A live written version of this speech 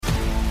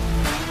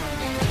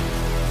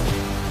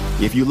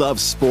If you love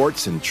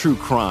sports and true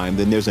crime,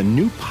 then there's a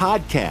new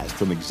podcast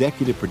from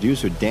executive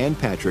producer Dan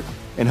Patrick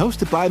and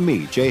hosted by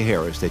me, Jay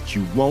Harris, that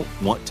you won't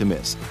want to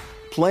miss.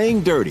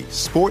 Playing Dirty: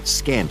 Sports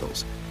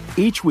Scandals.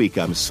 Each week,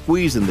 I'm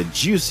squeezing the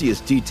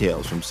juiciest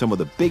details from some of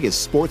the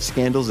biggest sports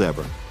scandals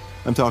ever.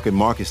 I'm talking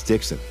Marcus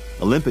Dixon,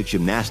 Olympic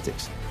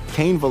gymnastics,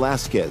 Cain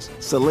Velasquez,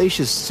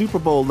 salacious Super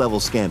Bowl-level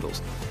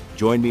scandals.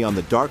 Join me on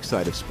the dark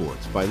side of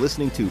sports by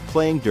listening to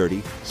Playing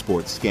Dirty: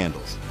 Sports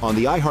Scandals on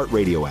the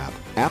iHeartRadio app,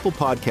 Apple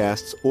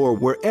Podcasts, or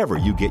wherever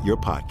you get your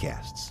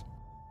podcasts.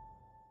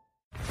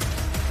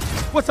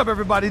 What's up,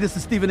 everybody? This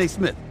is Stephen A.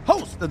 Smith,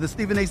 host of the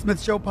Stephen A.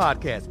 Smith Show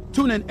podcast.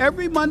 Tune in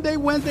every Monday,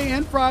 Wednesday,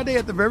 and Friday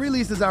at the very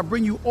least as I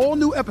bring you all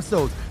new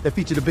episodes that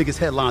feature the biggest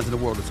headlines in the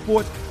world of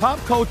sports, pop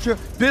culture,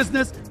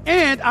 business,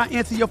 and I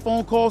answer your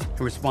phone calls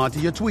and respond to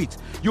your tweets.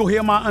 You'll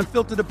hear my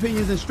unfiltered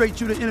opinions and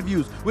straight-shooter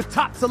interviews with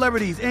top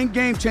celebrities and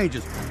game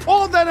changers.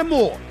 All that and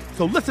more.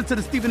 So listen to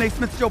the Stephen A.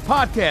 Smith Show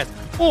podcast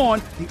on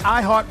the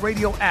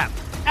iHeartRadio app,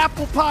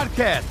 Apple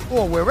Podcasts,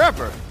 or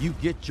wherever you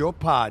get your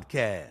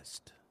podcast.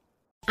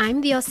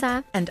 I'm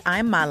Diosa. And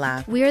I'm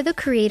Mala. We are the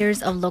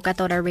creators of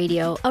Locatora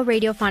Radio, a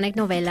radiophonic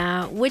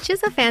novela, which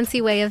is a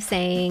fancy way of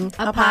saying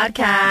a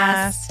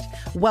podcast.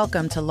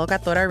 Welcome to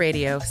Locatora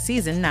Radio,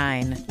 Season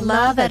 9.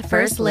 Love at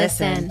first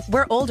listen.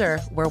 We're older,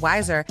 we're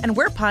wiser, and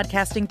we're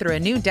podcasting through a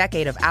new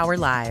decade of our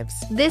lives.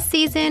 This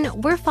season,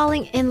 we're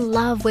falling in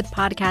love with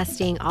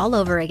podcasting all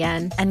over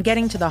again. And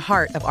getting to the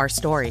heart of our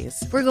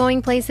stories. We're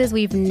going places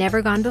we've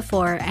never gone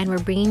before, and we're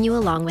bringing you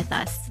along with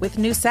us. With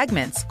new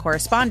segments,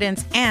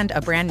 correspondence, and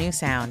a brand new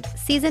sound.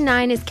 Season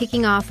 9 is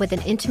kicking off with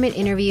an intimate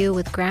interview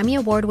with Grammy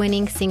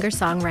Award-winning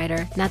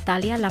singer-songwriter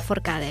Natalia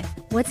Lafourcade.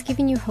 What's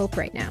giving you hope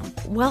right now?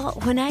 Well,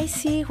 when I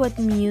see what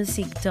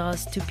music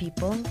does to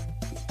people,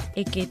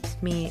 it gives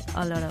me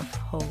a lot of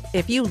hope.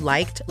 If you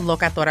liked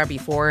Locatora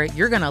before,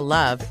 you're going to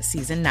love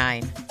Season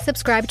 9.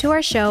 Subscribe to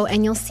our show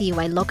and you'll see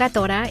why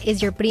Locatora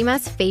is your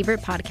prima's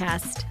favorite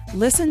podcast.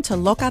 Listen to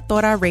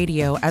Locatora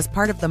Radio as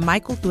part of the My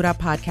Cultura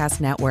Podcast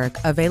Network,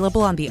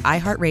 available on the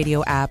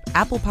iHeartRadio app,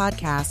 Apple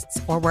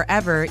Podcasts, or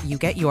wherever you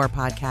get your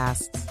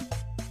podcasts.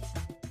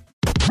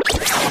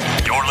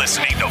 You're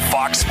listening to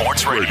Fox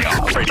Sports Radio.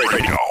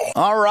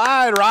 All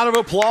right, round of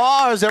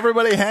applause.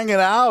 Everybody hanging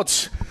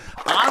out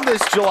on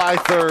this July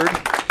 3rd.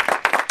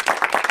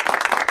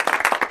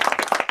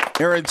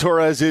 Aaron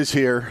Torres is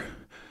here.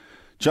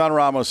 John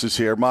Ramos is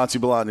here. Monty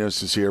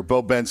Bolaños is here.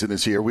 Bo Benson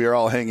is here. We are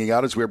all hanging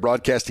out as we are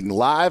broadcasting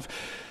live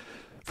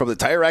from the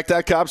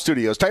TireRack.com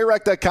studios.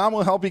 TireRack.com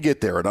will help you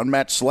get there. An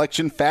unmatched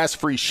selection, fast,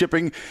 free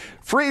shipping,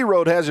 free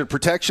road hazard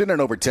protection,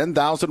 and over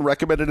 10,000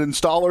 recommended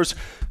installers.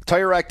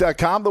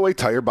 TireRack.com, the way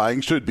tire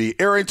buying should be.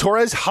 Aaron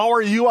Torres, how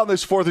are you on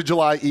this 4th of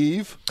July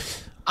Eve?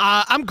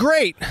 I'm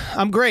great.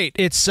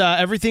 It's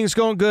everything's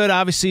going good.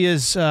 Obviously,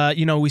 as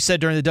we said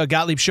during the Doug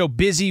Gottlieb show,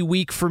 busy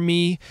week for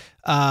me.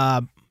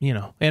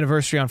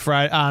 Anniversary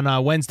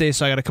on Wednesday,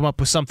 so I got to come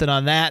up with something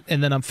on that,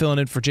 and then I'm filling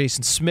in for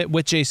Jason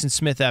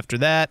Smith after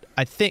that.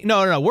 I think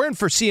no, we're in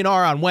for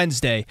CNR on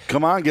Wednesday.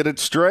 Come on, get it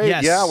straight.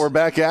 Yes. Yeah, we're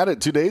back at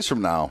it 2 days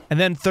from now. And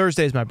then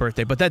Thursday is my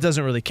birthday, but that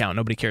doesn't really count.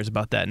 Nobody cares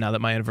about that now that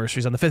my anniversary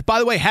is on the 5th. By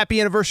the way,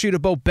 happy anniversary to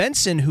Bo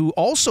Benson, who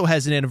also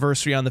has an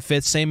anniversary on the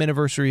 5th, same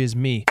anniversary as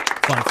me.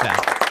 Fun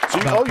fact. So,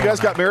 you guys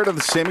got married on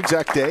the same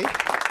exact day?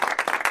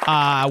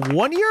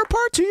 1 year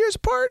apart, 2 years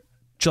apart?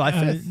 July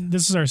 5th.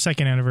 This is our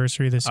second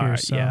anniversary this year.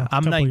 So yeah,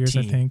 I'm 19. Years,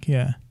 I think.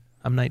 Yeah.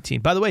 I'm 19.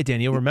 By the way, Dan,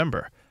 you'll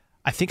remember,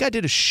 I think I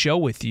did a show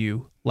with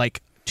you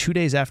like 2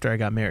 days after I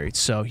got married.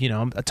 So,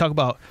 I talk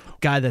about a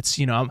guy that's,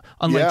 I'm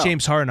unlike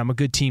James Harden, I'm a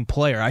good team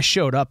player. I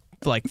showed up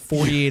like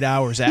 48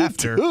 hours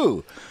after.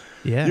 Ooh.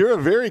 Yeah. You're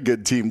a very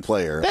good team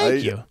player.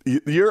 Thank you.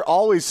 You're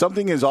always,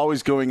 something is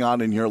always going on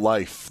in your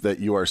life that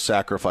you are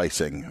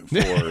sacrificing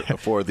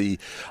for the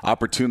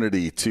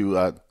opportunity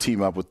to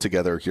team up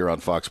together here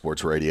on Fox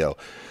Sports Radio.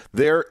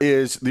 There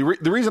is, the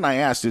reason I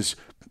asked is,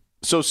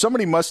 so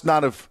somebody must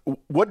not have,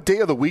 what day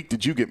of the week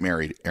did you get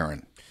married,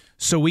 Aaron?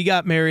 So we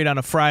got married on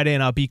a Friday,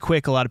 and I'll be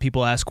quick. A lot of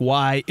people ask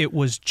why. It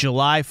was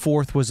July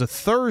 4th was a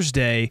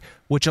Thursday,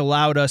 which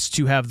allowed us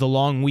to have the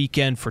long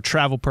weekend for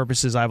travel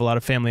purposes. I have a lot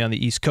of family on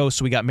the East Coast,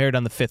 so we got married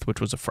on the 5th,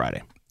 which was a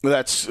Friday.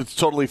 It's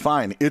totally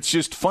fine. It's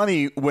just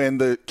funny when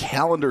the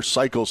calendar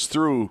cycles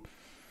through.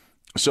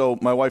 So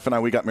my wife and I,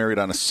 we got married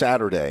on a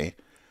Saturday,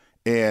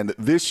 and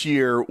this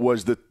year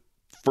was the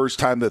first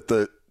time that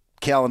the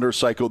calendar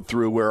cycled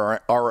through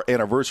where our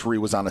anniversary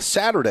was on a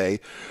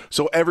Saturday.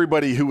 So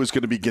everybody who was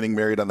going to be getting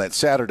married on that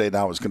Saturday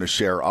now is going to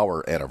share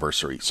our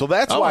anniversary. So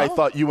that's why I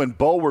thought you and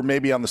Bo were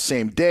maybe on the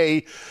same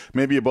day.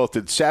 Maybe you both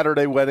did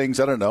Saturday weddings.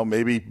 I don't know.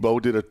 Maybe Bo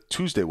did a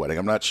Tuesday wedding.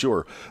 I'm not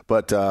sure.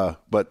 But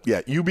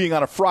yeah, you being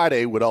on a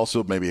Friday would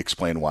also maybe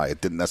explain why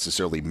it didn't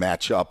necessarily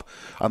match up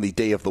on the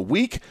day of the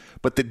week,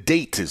 but the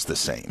date is the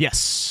same.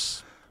 Yes.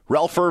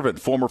 Ralph Irvin,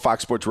 former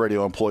Fox Sports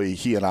Radio employee,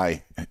 he and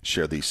I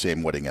share the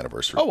same wedding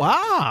anniversary. Oh,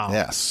 wow.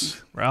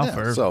 Yes. Ralph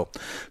Irvin. So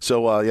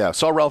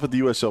saw Ralph at the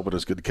U.S. Open. It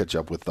was good to catch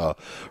up with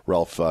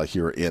Ralph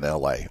here in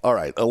L.A. All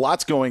right, a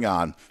lot's going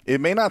on.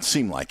 It may not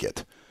seem like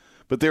it,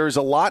 But there is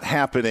a lot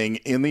happening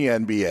in the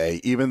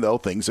NBA, even though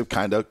things have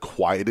kind of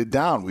quieted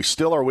down. We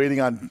still are waiting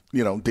on,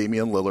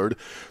 Damian Lillard.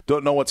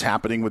 Don't know what's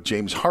happening with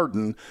James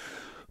Harden.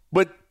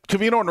 But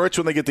Covino and Rich,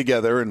 when they get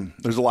together and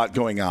there's a lot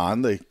going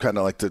on, they kind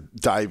of like to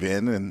dive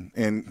in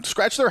and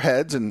scratch their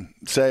heads and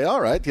say, all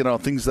right,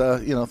 things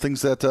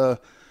that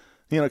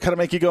kind of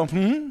make you go,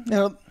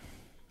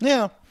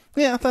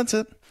 yeah, that's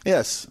it.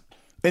 Yes.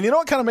 And you know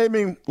what kind of made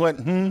me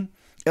went, and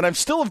I've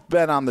still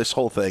been on this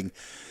whole thing,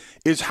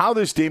 is how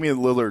this Damian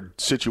Lillard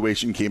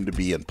situation came to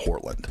be in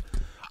Portland.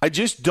 I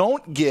just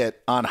don't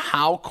get on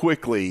how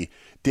quickly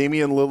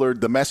Damian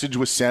Lillard, the message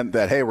was sent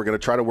that, hey, we're going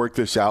to try to work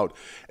this out,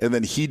 and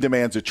then he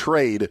demands a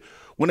trade,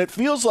 when it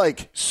feels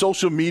like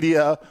social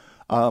media,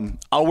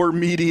 our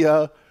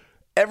media,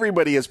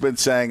 everybody has been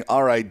saying,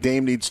 all right,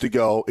 Dame needs to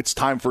go. It's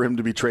time for him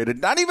to be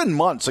traded. Not even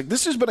months. Like,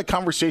 this has been a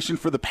conversation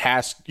for the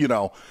past, year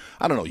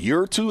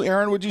or two,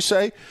 Aaron, would you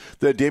say?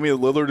 That Damian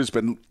Lillard has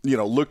been,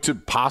 looked to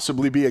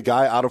possibly be a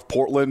guy out of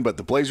Portland, but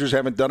the Blazers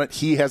haven't done it.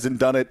 He hasn't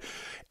done it.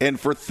 And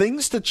for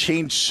things to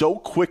change so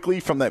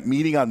quickly from that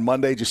meeting on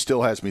Monday just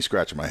still has me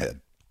scratching my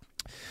head.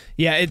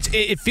 Yeah,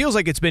 it feels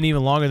like it's been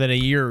even longer than a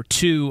year or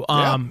two.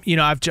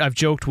 I've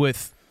joked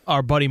with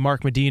our buddy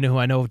Mark Medina, who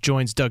I know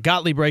joins Doug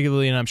Gottlieb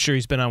regularly, and I'm sure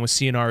he's been on with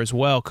CNR as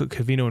well,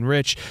 Covino and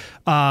Rich.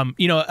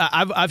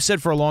 I've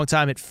said for a long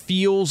time, it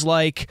feels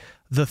like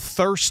the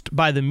thirst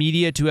by the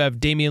media to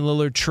have Damian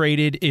Lillard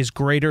traded is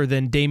greater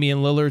than Damian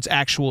Lillard's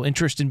actual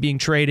interest in being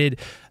traded.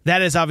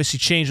 That has obviously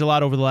changed a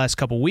lot over the last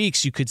couple of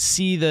weeks. You could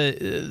see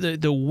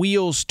the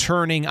wheels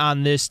turning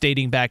on this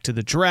dating back to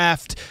the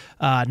draft.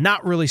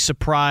 Not really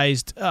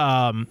surprised,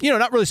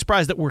 not really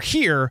surprised that we're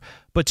here,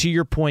 but to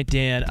your point,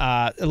 Dan,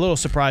 a little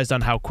surprised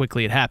on how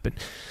quickly it happened.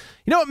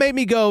 You know what made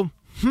me go,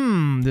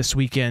 this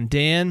weekend,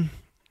 Dan?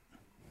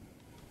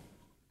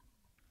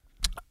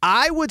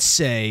 I would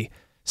say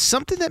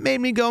something that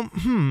made me go,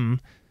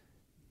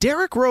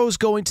 Derrick Rose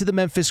going to the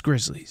Memphis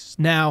Grizzlies.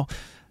 Now,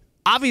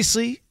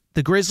 obviously,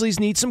 the Grizzlies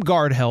need some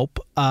guard help.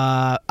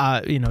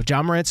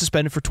 John Morant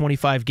suspended for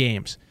 25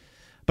 games.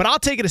 But I'll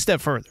take it a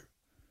step further.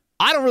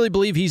 I don't really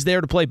believe he's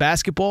there to play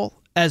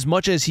basketball as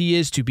much as he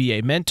is to be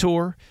a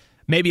mentor,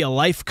 maybe a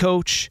life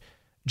coach.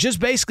 Just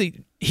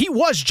basically, he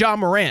was John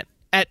Morant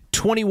at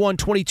 21,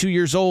 22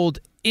 years old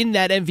in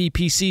that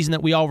MVP season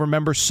that we all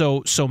remember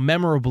so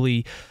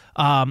memorably.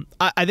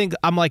 I think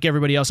I'm like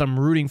everybody else. I'm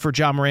rooting for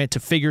John Morant to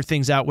figure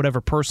things out,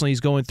 whatever personally he's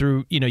going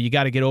through. You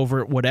got to get over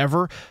it,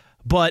 whatever.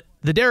 But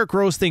the Derrick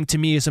Rose thing to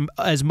me is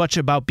as much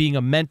about being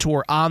a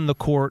mentor on the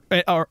court,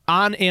 or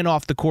on and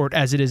off the court,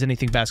 as it is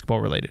anything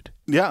basketball related.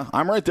 Yeah,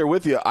 I'm right there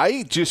with you.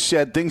 I just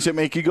said things that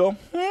make you go,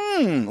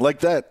 like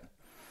that.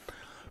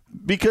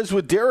 Because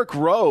with Derrick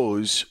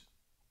Rose,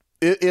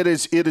 it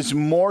is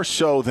more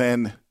so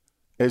than,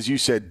 as you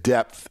said,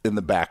 depth in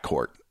the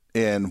backcourt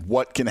and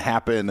what can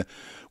happen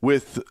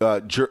with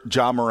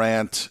Ja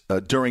Morant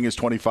during his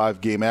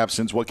 25-game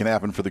absence. What can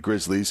happen for the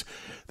Grizzlies?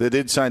 They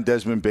did sign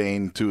Desmond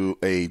Bane to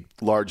a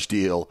large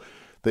deal.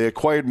 They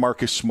acquired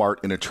Marcus Smart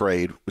in a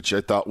trade, which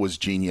I thought was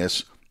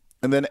genius.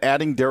 And then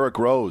adding Derrick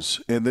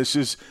Rose. And this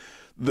is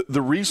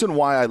the reason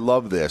why I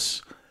love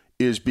this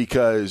is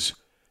because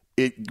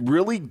it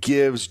really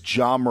gives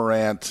Ja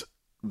Morant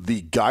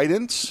the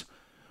guidance,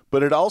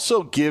 but it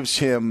also gives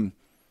him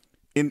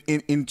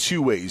in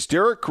two ways.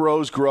 Derrick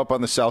Rose grew up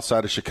on the south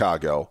side of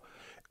Chicago.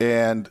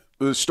 And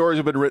the stories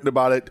have been written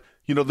about it.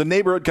 The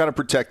neighborhood kind of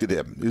protected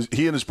him.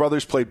 He and his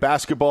brothers played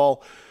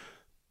basketball.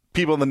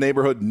 People in the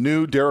neighborhood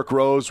knew Derrick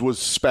Rose was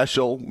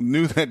special,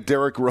 knew that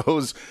Derrick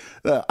Rose.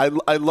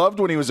 I loved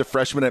when he was a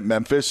freshman at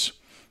Memphis.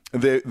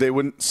 They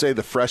wouldn't say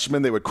the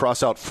freshman. They would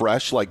cross out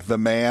fresh, like the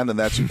man, and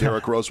that's who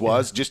Derrick Rose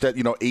was, just at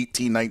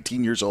 18,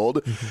 19 years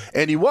old. Mm-hmm.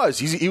 And he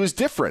was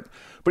different.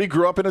 But he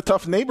grew up in a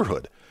tough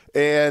neighborhood.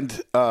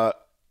 And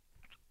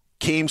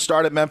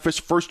started at Memphis,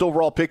 first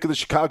overall pick of the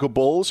Chicago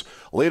Bulls.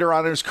 Later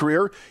on in his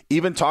career,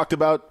 even talked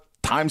about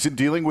times in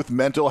dealing with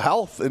mental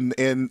health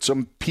and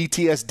some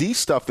PTSD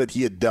stuff that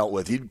he had dealt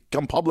with. He'd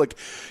come public,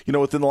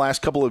 within the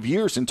last couple of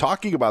years and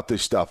talking about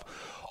this stuff.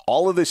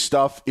 All of this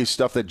stuff is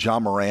stuff that Ja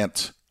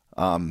Morant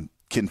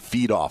can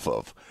feed off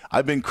of.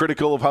 I've been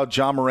critical of how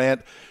Ja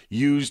Morant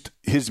used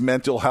his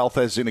mental health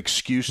as an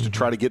excuse to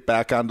try to get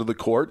back onto the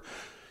court.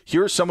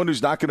 Here's someone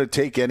who's not going to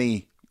take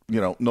any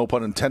no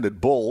pun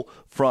intended, bull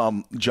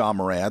from Ja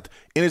Morant,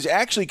 and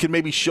can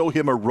maybe show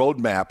him a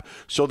roadmap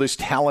so this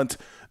talent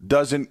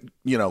doesn't,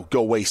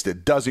 go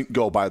wasted, doesn't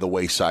go by the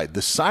wayside.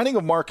 The signing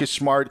of Marcus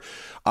Smart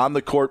on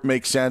the court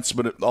makes sense,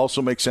 but it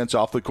also makes sense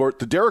off the court.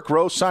 The Derrick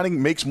Rose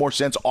signing makes more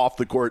sense off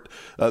the court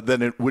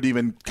than it would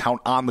even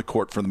count on the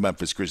court for the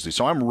Memphis Grizzlies.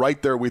 So I'm right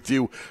there with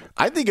you.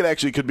 I think it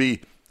actually could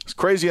be, it's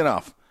crazy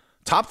enough,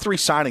 top 3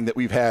 signing that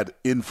we've had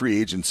in free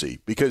agency,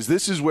 because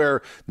this is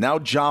where now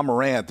Ja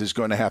Morant is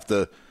going to have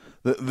to.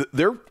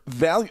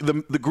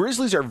 The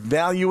Grizzlies are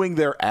valuing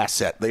their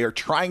asset. They are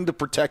trying to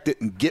protect it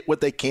and get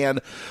what they can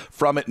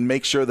from it and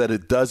make sure that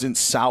it doesn't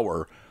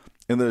sour.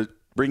 And the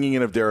bringing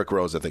in of Derrick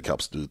Rose, I think,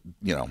 helps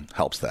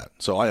that.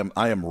 So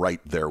I am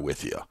right there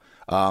with you.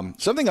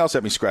 Something else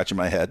had me scratching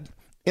my head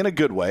in a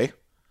good way.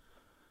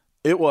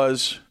 it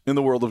was in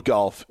the world of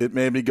golf. It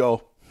made me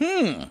go,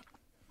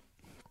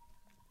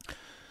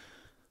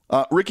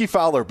 Ricky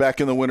Fowler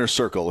back in the winner's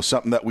circle is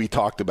something that we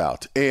talked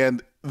about.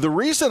 And the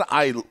reason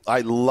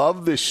I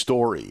love this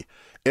story,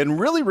 and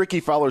really Ricky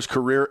Fowler's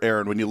career,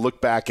 Aaron, when you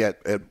look back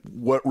at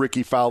what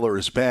Ricky Fowler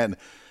has been,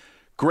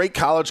 great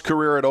college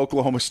career at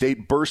Oklahoma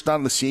State, burst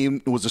on the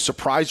scene, was a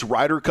surprise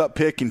Ryder Cup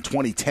pick in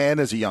 2010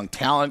 as a young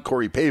talent.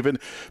 Corey Pavin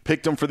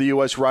picked him for the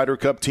U.S. Ryder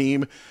Cup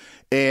team.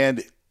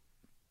 And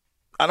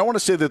I don't want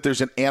to say that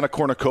there's an Anna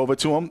Kournikova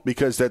to him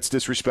because that's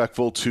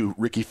disrespectful to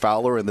Ricky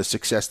Fowler and the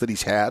success that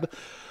he's had.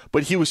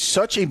 But he was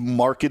such a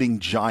marketing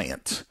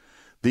giant.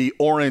 The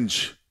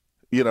orange,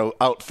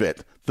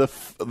 outfit, the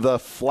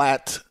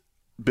flat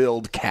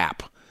build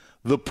cap,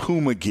 the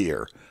Puma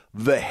gear,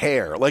 the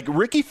hair. Like,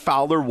 Ricky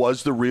Fowler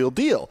was the real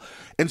deal.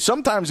 And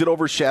sometimes it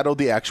overshadowed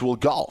the actual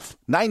golf.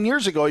 9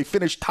 years ago, he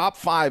finished top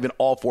 5 in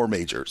all 4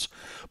 majors.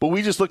 But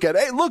we just look at,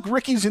 hey, look,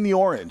 Ricky's in the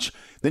orange.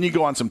 Then you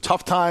go on some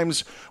tough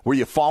times where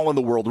you fall in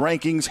the world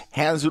rankings,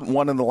 hasn't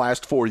won in the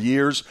last 4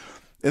 years.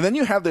 And then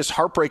you have this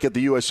heartbreak at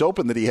the U.S.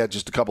 Open that he had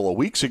just a couple of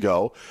weeks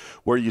ago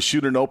where you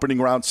shoot an opening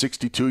round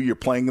 62, you're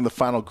playing in the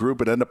final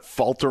group and end up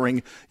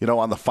faltering,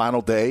 on the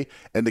final day.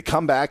 And to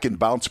come back and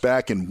bounce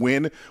back and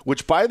win,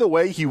 which, by the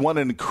way, he won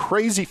in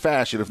crazy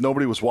fashion if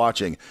nobody was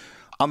watching.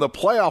 On the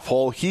playoff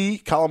hole, he,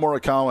 Colin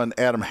Morikawa, and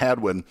Adam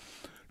Hadwin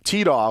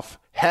teed off.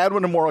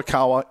 Hadwin and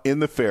Morikawa in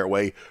the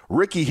fairway.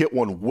 Ricky hit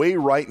one way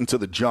right into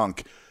the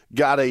junk.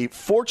 Got a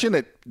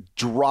fortunate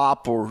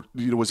drop or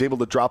was able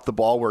to drop the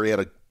ball where he had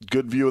a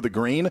good view of the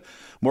green.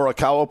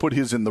 Morikawa put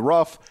his in the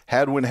rough.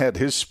 Hadwin had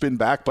his spin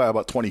back by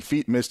about 20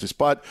 feet, missed his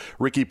putt.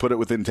 Ricky put it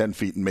within 10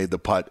 feet and made the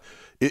putt.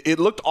 It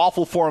looked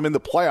awful for him in the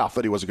playoff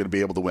that he wasn't going to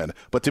be able to win.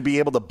 But to be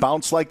able to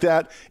bounce like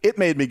that, it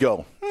made me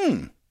go,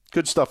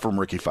 good stuff from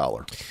Ricky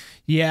Fowler.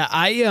 Yeah,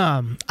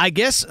 I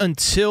guess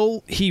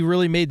until he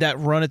really made that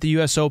run at the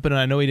U.S. Open, and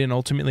I know he didn't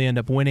ultimately end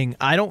up winning,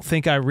 I don't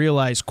think I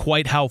realized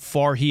quite how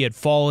far he had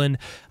fallen.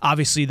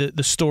 Obviously,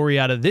 the story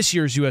out of this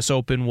year's U.S.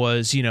 Open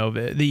was,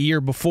 the year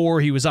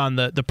before he was on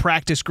the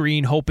practice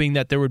green hoping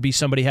that there would be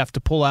somebody have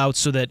to pull out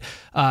so that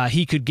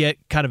he could get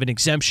kind of an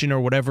exemption or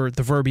whatever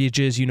the verbiage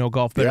is.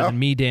 Golf better than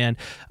me, Dan.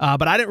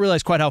 But I didn't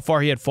realize quite how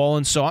far he had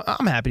fallen, so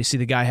I'm happy to see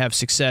the guy have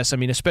success. I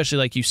mean, especially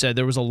like you said,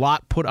 there was a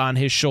lot put on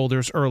his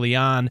shoulders early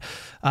on.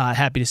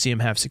 Happy to see him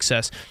have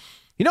success.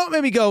 You know what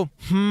made me go,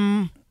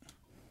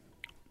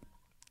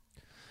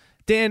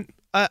 Dan,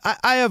 I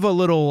have a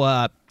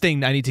little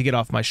thing I need to get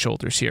off my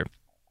shoulders here.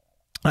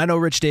 I know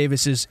Rich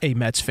Davis is a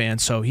Mets fan,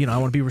 so, I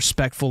want to be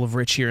respectful of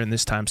Rich here in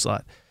this time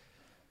slot.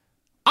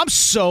 I'm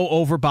so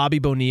over Bobby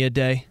Bonilla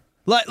Day.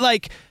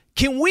 Like,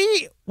 can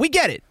we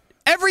get it.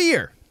 Every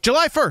year,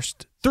 July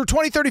 1st through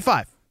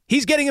 2035,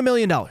 he's getting $1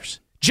 million,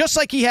 just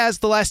like he has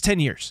the last 10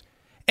 years.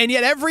 And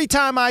yet every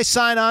time I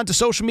sign on to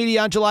social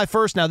media on July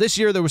 1st, now this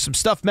year there was some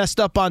stuff messed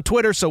up on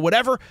Twitter, so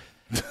whatever,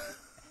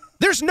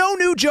 there's no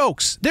new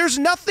jokes. There's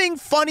nothing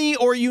funny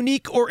or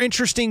unique or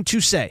interesting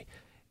to say.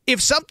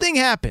 If something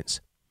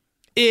happens,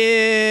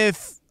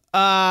 if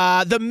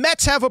the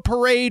Mets have a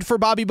parade for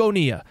Bobby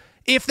Bonilla,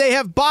 if they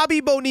have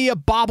Bobby Bonilla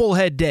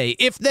bobblehead day,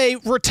 if they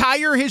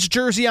retire his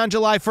jersey on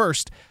July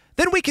 1st,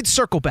 then we can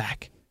circle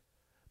back.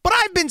 But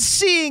I've been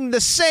seeing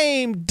the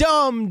same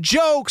dumb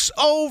jokes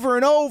over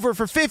and over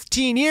for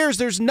 15 years.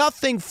 There's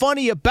nothing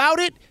funny about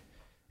it.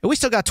 And we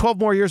still got 12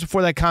 more years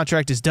before that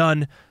contract is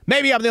done.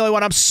 Maybe I'm the only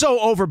one. I'm so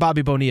over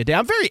Bobby Bonilla Day.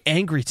 I'm very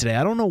angry today.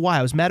 I don't know why.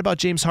 I was mad about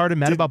James Harden,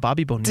 mad about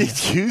Bobby Bonilla.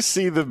 Did you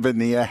see the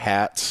Bonilla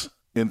hats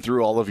in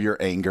through all of your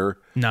anger?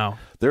 No.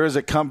 There is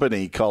a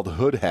company called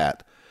Hood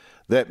Hat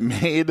that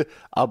made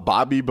a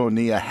Bobby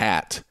Bonilla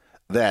hat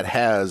that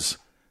has,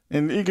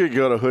 and you could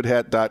go to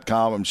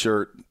hoodhat.com, I'm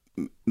sure.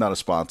 Not a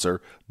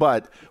sponsor,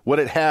 but what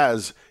it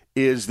has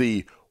is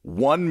the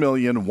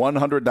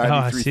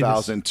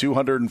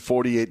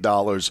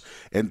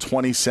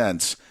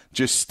 $1,193,248.20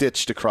 just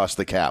stitched across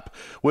the cap,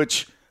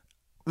 which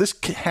this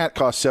hat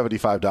costs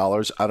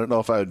 $75. I don't know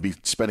if I would be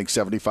spending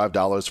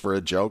 $75 for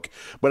a joke,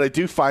 but I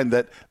do find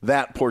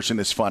that portion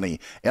is funny.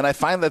 And I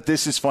find that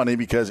this is funny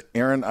because,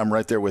 Aaron, I'm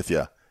right there with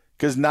you.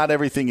 Because not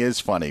everything is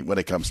funny when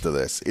it comes to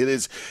this.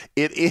 It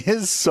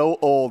is so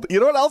old. You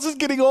know what else is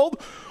getting old?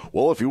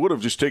 Well, if you would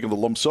have just taken the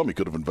lump sum, you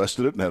could have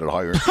invested it and had a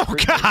higher interest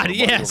rate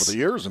yes. over the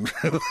years. And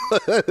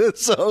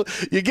so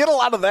you get a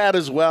lot of that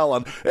as well.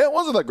 And it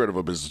wasn't that great of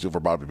a business deal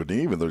for Bobby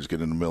Bonilla, even though he's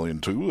getting $1 million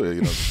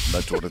too.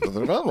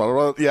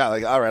 Yeah,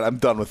 all right, I'm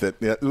done with it.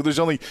 Yeah, don't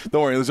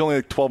worry. There's only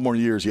like 12 more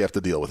years you have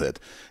to deal with it,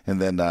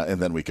 and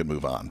then we can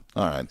move on.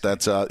 All right,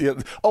 that's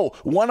Oh,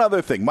 one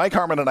other thing. Mike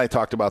Harmon and I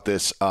talked about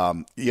this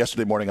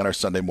yesterday morning on our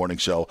Sunday morning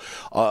show.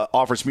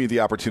 Offers me the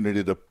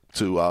opportunity to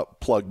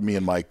plug me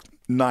and Mike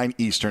 9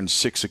 Eastern,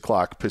 6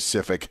 o'clock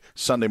Pacific,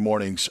 Sunday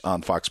mornings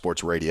on Fox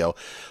Sports Radio.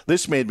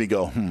 This made me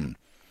go,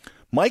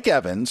 Mike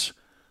Evans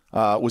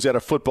was at a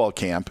football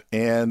camp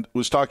and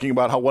was talking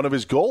about how one of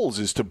his goals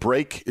is to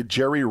break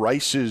Jerry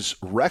Rice's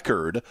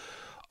record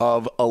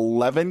of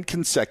 11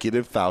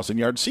 consecutive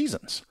 1,000-yard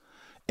seasons.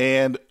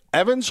 And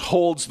Evans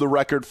holds the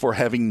record for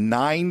having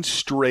 9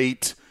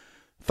 straight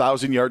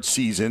 1,000-yard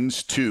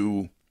seasons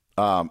to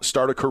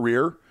start a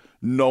career.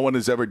 No one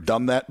has ever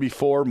done that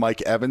before.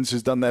 Mike Evans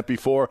has done that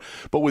before.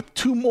 But with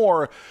 2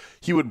 more,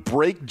 he would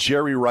break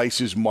Jerry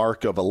Rice's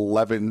mark of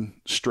 11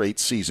 straight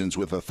seasons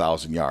with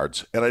 1,000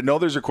 yards. And I know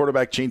there's a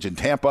quarterback change in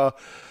Tampa.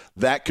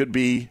 That could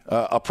be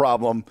a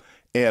problem.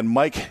 And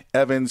Mike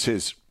Evans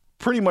has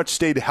pretty much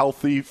stayed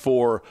healthy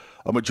for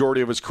a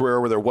majority of his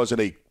career where there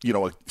wasn't a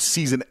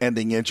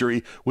season-ending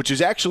injury, which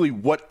is actually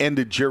what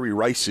ended Jerry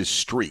Rice's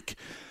streak.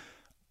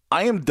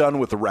 I am done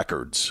with the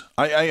records.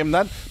 I am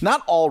not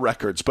all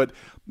records, but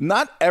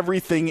not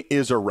everything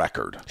is a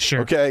record.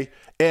 Sure. Okay.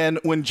 And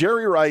when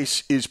Jerry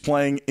Rice is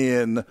playing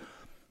in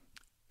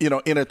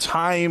a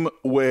time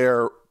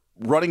where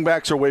running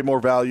backs are way more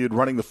valued,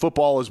 running the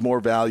football is more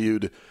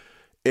valued,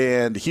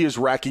 and he is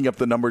racking up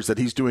the numbers that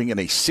he's doing in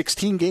a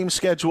 16-game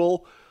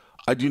schedule,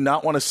 I do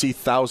not want to see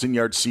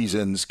 1,000-yard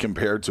seasons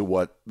compared to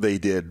what they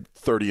did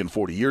 30 and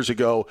 40 years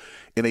ago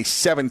in a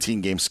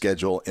 17-game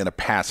schedule in a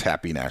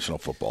pass-happy National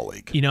Football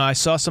League. I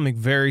saw something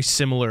very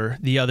similar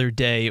the other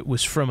day. It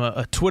was from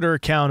a Twitter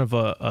account of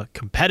a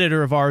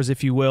competitor of ours,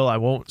 if you will. I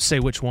won't say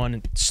which one.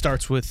 It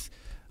starts with,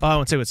 I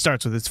won't say what it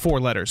starts with. It's 4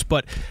 letters.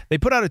 But they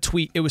put out a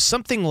tweet. It was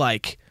something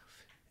like,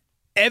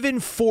 Evan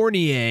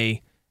Fournier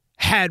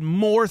had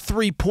more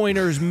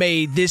three-pointers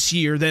made this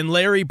year than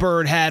Larry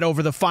Bird had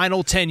over the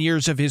final 10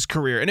 years of his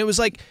career. And it was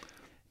like,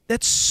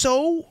 that's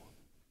so,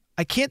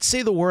 I can't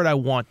say the word I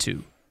want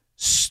to,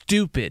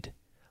 stupid.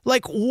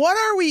 Like, what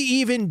are we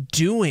even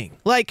doing?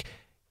 Like,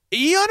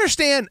 you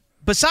understand,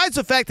 besides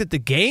the fact that the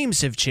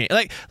games have changed,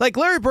 like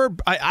Larry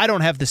Bird, I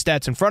don't have the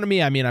stats in front of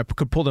me. I mean, I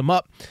could pull them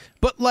up.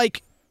 But,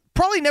 like,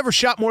 probably never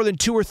shot more than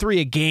 2 or 3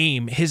 a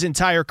game his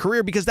entire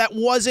career because that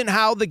wasn't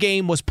how the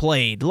game was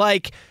played.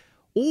 Like,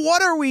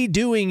 what are we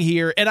doing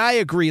here? And I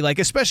agree, like,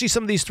 especially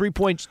some of these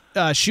 3-point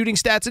shooting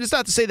stats. And it's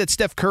not to say that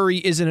Steph Curry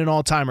isn't an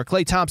all-timer,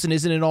 Klay Thompson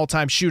isn't an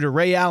all-time shooter,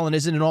 Ray Allen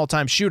isn't an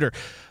all-time shooter.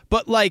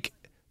 But, like,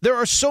 there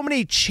are so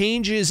many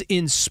changes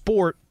in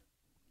sport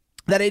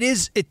that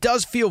it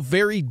does feel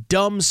very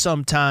dumb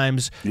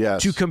sometimes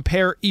to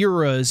compare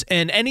eras.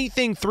 And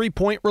anything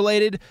 3-point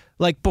related,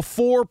 like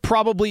before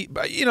probably,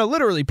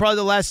 literally probably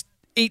the last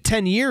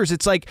 8-10 years,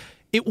 it's like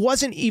it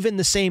wasn't even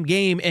the same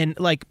game. And,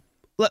 like,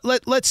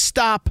 Let's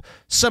stop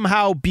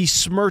somehow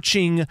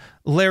besmirching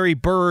Larry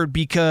Bird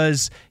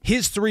because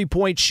his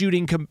 3-point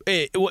shooting,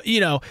 he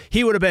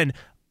would have been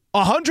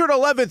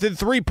 111th in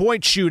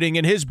 3-point shooting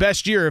in his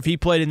best year if he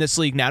played in this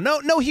league now.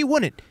 No, he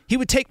wouldn't. He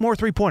would take more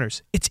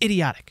 3-pointers. It's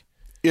idiotic.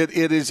 It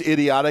is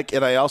idiotic,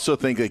 and I also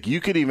think like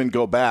you could even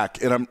go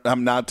back, and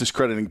I'm not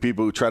discrediting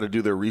people who try to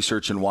do their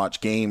research and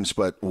watch games,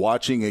 but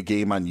watching a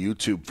game on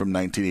YouTube from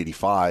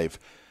 1985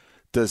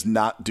 does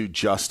not do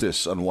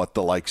justice on what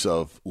the likes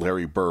of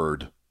Larry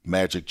Bird,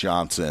 Magic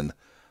Johnson,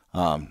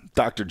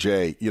 Dr.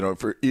 J,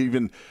 for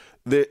even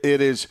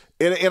it is.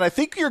 And I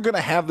think you're going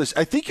to have this.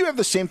 I think you have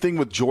the same thing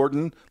with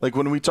Jordan. Like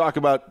when we talk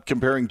about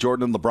comparing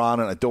Jordan and LeBron,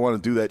 and I don't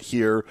want to do that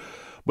here,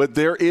 but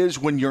there is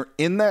when you're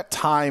in that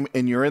time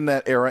and you're in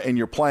that era and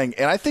you're playing.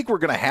 And I think we're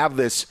going to have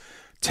this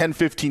 10,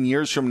 15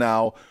 years from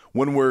now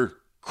when we're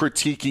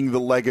critiquing the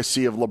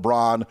legacy of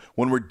LeBron,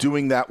 when we're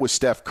doing that with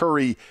Steph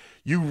Curry.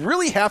 You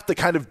really have to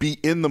kind of be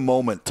in the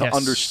moment to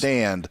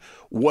understand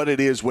what it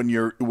is when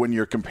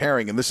you're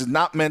comparing. And this is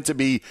not meant to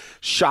be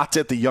shots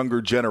at the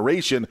younger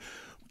generation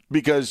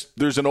because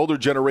there's an older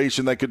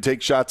generation that could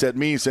take shots at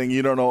me saying,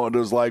 you don't know what it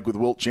was like with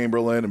Wilt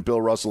Chamberlain and Bill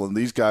Russell and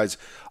these guys.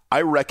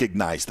 I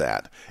recognize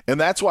that. And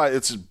that's why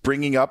it's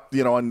bringing up,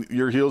 on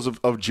your heels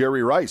of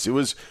Jerry Rice. It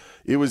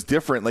was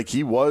different. Like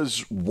he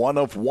was one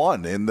of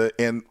one and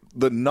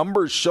the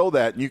numbers show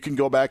that. You can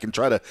go back and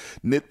try to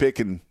nitpick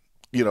and,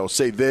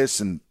 say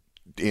this and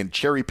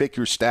cherry pick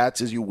your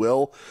stats as you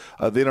will.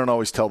 They don't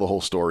always tell the whole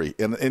story.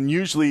 And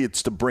usually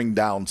it's to bring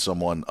down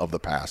someone of the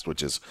past,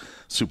 which is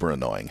super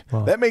annoying.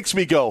 Well, that makes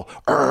me go,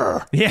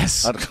 Urgh.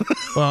 Yes.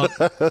 Well,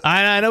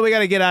 I know we got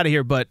to get out of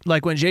here, but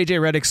like when JJ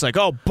Redick's like,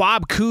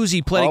 Bob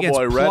Cousy played against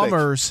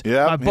Plumbers,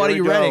 my buddy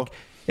Redick.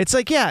 It's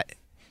like, yeah.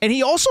 And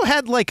he also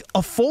had like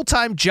a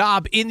full-time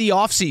job in the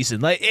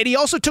offseason. And he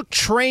also took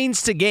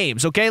trains to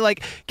games, okay?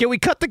 Like, can we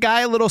cut the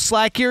guy a little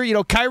slack here?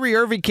 Kyrie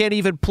Irving can't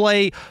even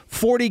play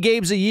 40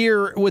 games a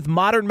year with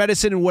modern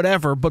medicine and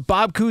whatever, but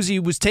Bob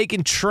Cousy was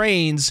taking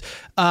trains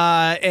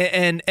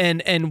and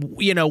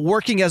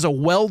working as a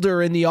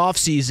welder in the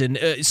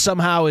offseason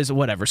somehow is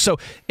whatever. So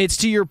it's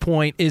to your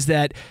point is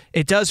that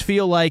it does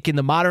feel like in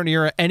the modern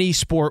era, any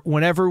sport,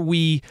 whenever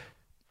we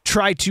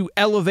try to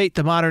elevate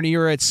the modern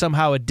era, it's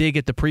somehow a dig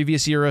at the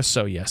previous era.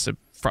 So, yes, it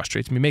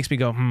frustrates me. Makes me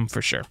go,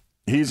 for sure.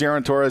 He's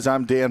Aaron Torres.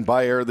 I'm Dan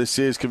Beyer. This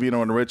is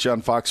Covino and Rich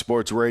on Fox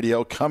Sports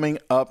Radio. Coming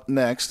up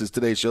next is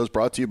today's show is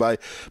brought to you by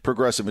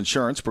Progressive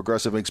Insurance.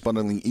 Progressive makes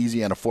bundling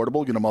easy and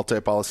affordable. Get a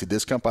multi-policy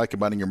discount by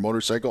combining your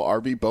motorcycle,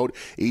 RV, boat,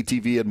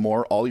 ATV, and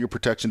more. All your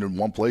protection in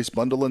one place.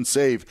 Bundle and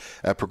save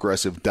at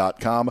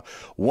Progressive.com.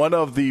 One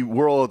of the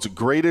world's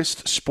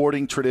greatest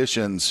sporting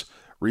traditions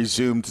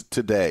resumed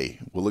today.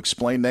 We'll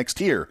explain next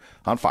here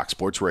on Fox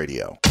Sports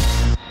Radio.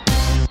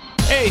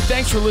 Hey,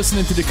 thanks for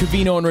listening to the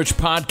Covino and Rich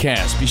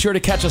podcast. Be sure to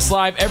catch us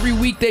live every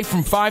weekday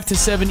from 5 to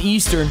 7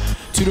 Eastern,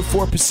 2 to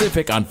 4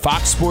 Pacific on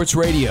Fox Sports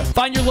Radio.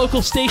 Find your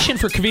local station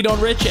for Covino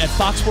and Rich at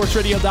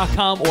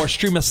foxsportsradio.com or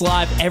stream us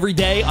live every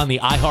day on the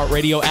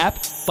iHeartRadio app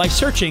by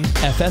searching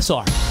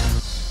FSR.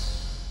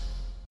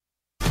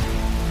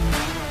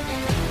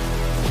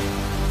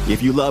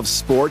 If you love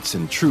sports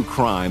and true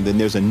crime, then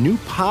there's a new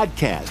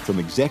podcast from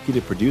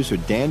executive producer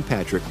Dan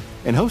Patrick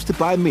and hosted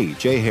by me,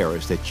 Jay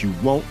Harris, that you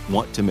won't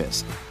want to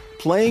miss.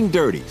 Playing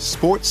Dirty: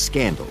 Sports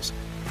Scandals.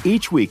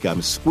 Each week,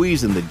 I'm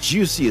squeezing the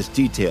juiciest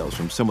details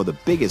from some of the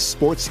biggest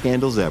sports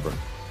scandals ever.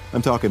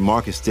 I'm talking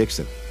Marcus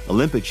Dixon,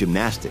 Olympic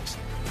gymnastics,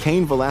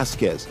 Cain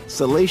Velasquez,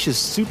 salacious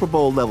Super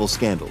Bowl-level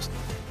scandals.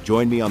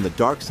 Join me on the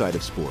dark side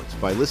of sports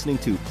by listening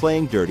to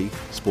Playing Dirty: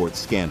 Sports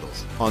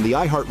Scandals on the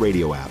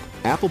iHeartRadio app,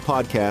 Apple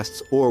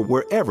Podcasts, or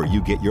wherever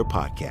you get your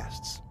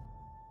podcasts.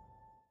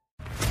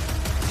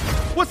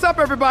 What's up,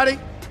 everybody?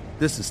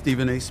 This is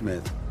Stephen A.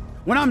 Smith.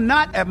 When I'm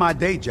not at my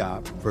day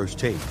job, First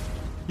Take,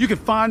 you can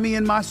find me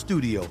in my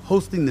studio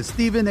hosting the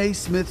Stephen A.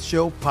 Smith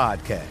Show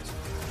podcast.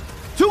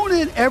 Tune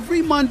in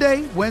every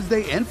Monday,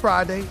 Wednesday, and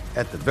Friday,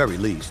 at the very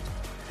least,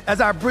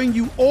 as I bring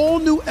you all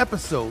new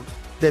episodes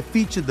that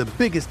feature the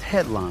biggest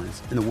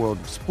headlines in the world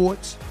of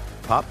sports,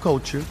 pop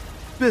culture,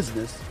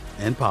 business,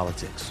 and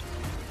politics.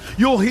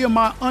 You'll hear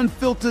my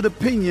unfiltered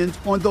opinions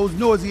on those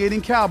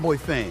nauseating Cowboy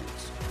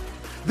fans,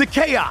 the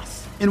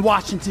chaos in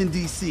Washington,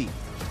 D.C.,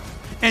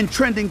 and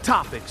trending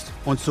topics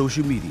on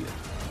social media,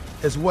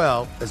 as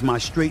well as my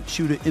straight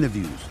shooter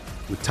interviews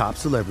with top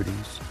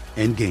celebrities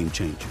and game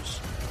changers.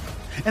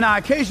 And I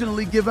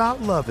occasionally give out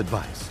love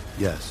advice.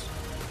 Yes,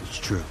 it's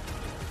true.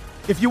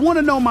 If you want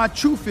to know my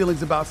true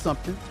feelings about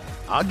something,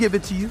 I'll give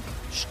it to you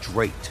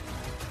straight.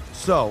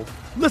 So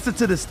listen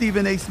to the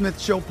Stephen A. Smith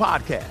Show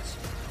podcast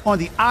on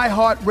the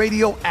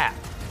iHeartRadio app,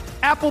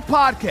 Apple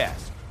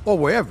Podcasts, or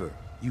wherever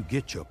you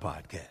get your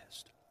podcast.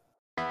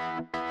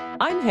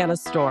 I'm Hannah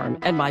Storm,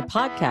 and my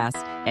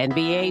podcast,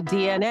 NBA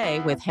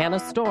DNA with Hannah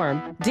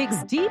Storm,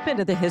 digs deep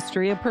into the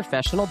history of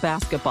professional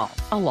basketball,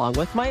 along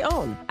with my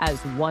own, as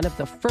one of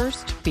the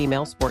first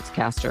female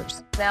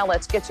sportscasters. Now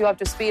let's get you up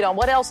to speed on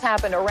what else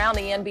happened around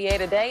the NBA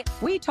today.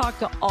 We talk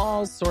to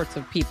all sorts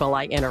of people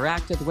I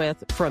interacted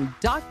with, from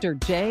Dr.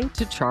 J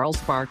to Charles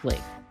Barkley,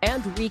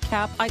 and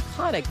recap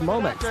iconic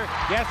moments.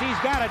 Yes, he's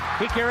got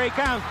it. Here he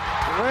comes.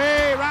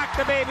 Way rock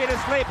the baby to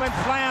sleep and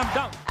slam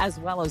dunk. As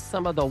well as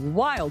some of the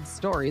wild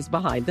stories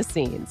behind the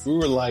scenes. We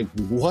were like,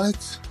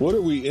 what? What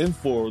are we in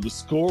for? The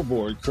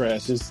scoreboard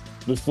crashes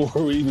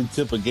before we even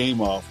tip a game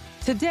off.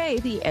 Today,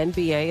 the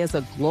NBA is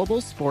a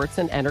global sports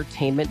and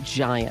entertainment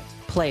giant.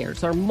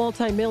 Players are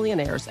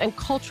multimillionaires and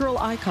cultural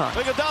icons.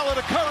 Iguodala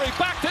to Curry,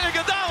 back to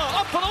Iguodala,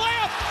 up for the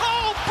layup.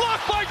 Oh,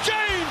 blocked by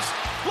James.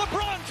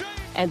 LeBron James.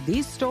 And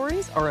these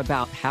stories are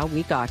about how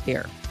we got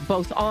here,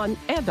 both on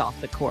and off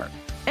the court.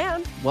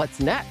 And what's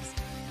next?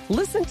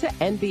 Listen to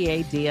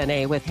NBA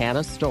DNA with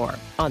Hannah Storm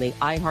on the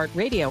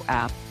iHeartRadio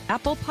app,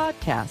 Apple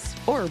Podcasts,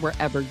 or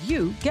wherever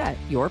you get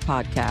your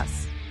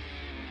podcasts.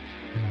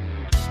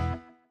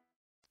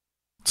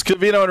 It's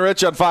Covino and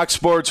Rich on Fox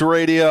Sports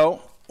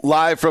Radio,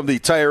 live from the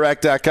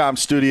TireRack.com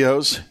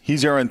studios.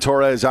 He's Aaron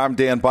Torres. I'm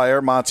Dan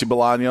Beyer. Monty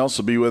Bolaños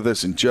will be with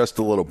us in just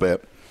a little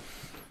bit.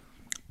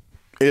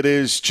 It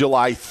is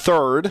July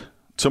 3rd.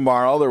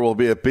 Tomorrow there will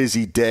be a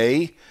busy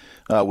day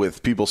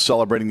with people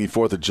celebrating the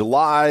 4th of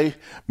July,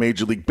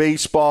 Major League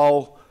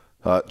Baseball,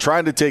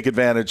 trying to take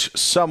advantage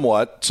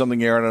somewhat,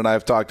 something Aaron and I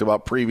have talked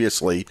about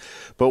previously.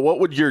 But what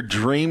would your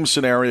dream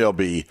scenario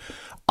be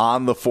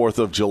on the 4th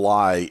of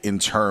July in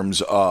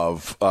terms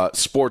of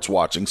sports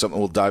watching, something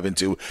we'll dive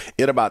into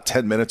in about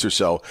 10 minutes or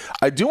so?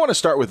 I do want to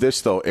start with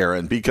this, though,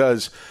 Aaron,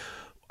 because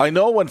I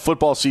know when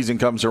football season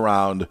comes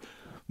around,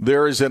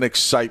 there is an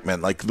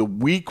excitement, like the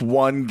week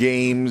 1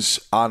 games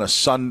on a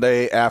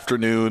Sunday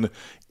afternoon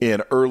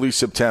in early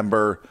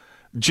September.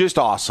 Just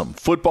awesome.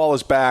 Football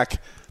is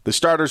back. The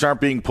starters aren't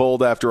being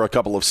pulled after a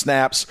couple of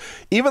snaps.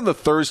 Even the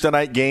Thursday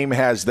night game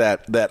has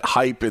that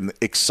hype and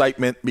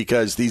excitement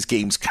because these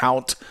games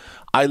count.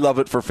 I love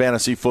it for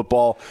fantasy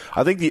football.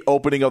 I think the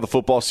opening of the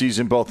football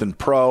season, both in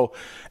pro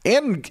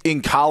and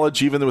in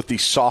college, even with the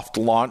soft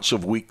launch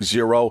of week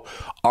 0,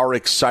 are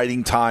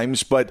exciting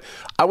times. But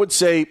I would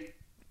say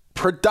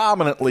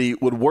predominantly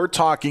when we're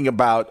talking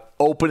about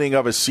opening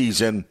of a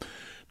season,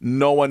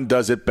 no one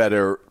does it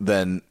better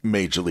than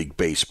Major League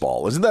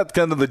Baseball. Isn't that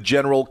kind of the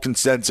general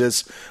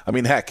consensus? I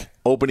mean, heck,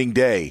 opening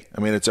day.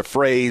 I mean, it's a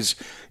phrase.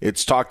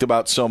 It's talked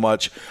about so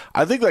much.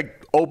 I think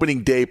like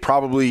opening day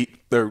probably,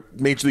 or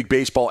Major League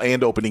Baseball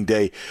and opening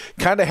day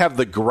kind of have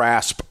the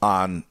grasp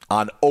on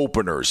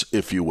openers,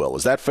 if you will.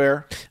 Is that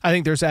fair? I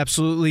think there's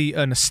absolutely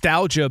a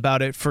nostalgia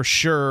about it for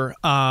sure.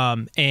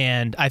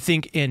 And I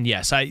think, and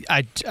yes, I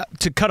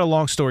to cut a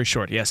long story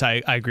short, yes,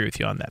 I agree with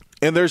you on that.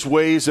 And there's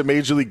ways that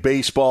Major League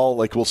Baseball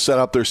will set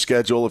up their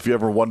schedule. If you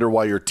ever wonder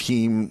why your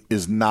team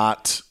is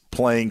not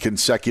playing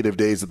consecutive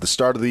days at the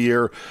start of the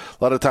year,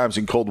 a lot of times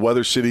in cold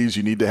weather cities,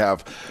 you need to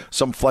have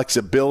some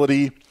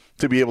flexibility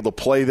to be able to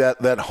play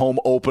that home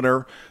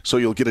opener, so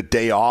you'll get a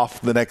day off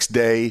the next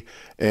day,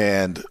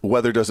 and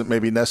weather doesn't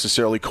maybe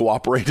necessarily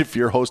cooperate if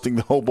you're hosting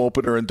the home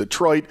opener in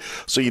Detroit,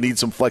 so you need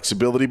some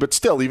flexibility. But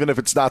still, even if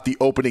it's not the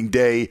opening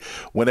day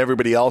when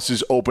everybody else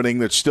is opening,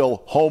 that's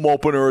still home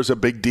opener is a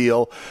big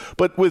deal.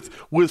 But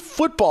with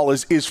football,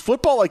 is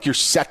football like your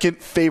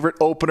second favorite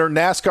opener?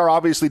 NASCAR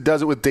obviously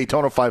does it with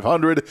Daytona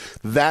 500.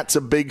 That's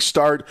a big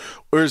start.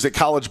 Or is it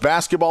college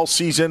basketball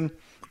season?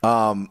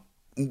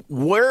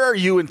 Where are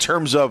you in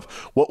terms of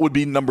what would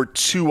be number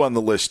 2 on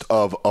the list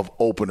of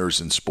openers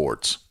in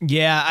sports?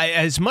 Yeah,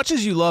 as much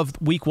as you love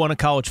week 1 of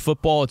college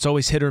football, it's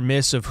always hit or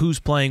miss of who's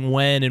playing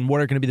when and what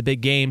are going to be the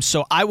big games.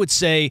 So I would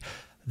say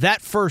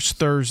that first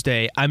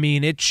Thursday, I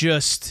mean, it's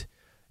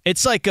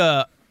like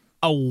a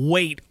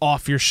weight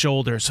off your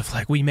shoulders of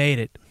like, we made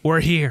it. We're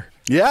here.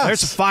 Yeah.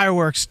 There's the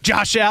fireworks.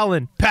 Josh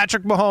Allen,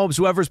 Patrick Mahomes,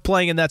 whoever's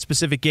playing in that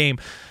specific game.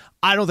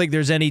 I don't think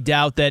there's any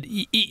doubt that,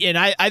 and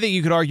I think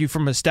you could argue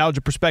from a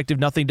nostalgia perspective,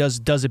 nothing does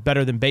it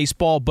better than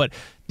baseball, but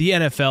the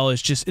NFL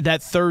is just,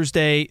 that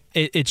Thursday,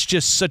 it's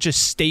just such a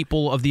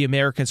staple of the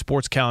American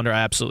sports calendar.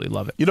 I absolutely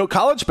love it. You know,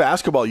 college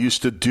basketball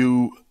used to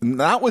do,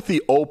 not with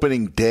the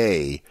opening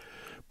day,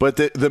 but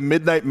the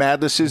midnight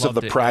madnesses of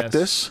the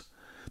practice. Yes.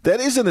 That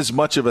isn't as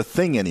much of a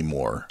thing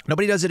anymore.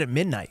 Nobody does it at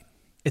midnight.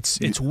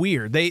 It's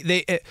weird.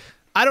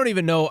 I don't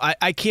even know.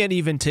 I can't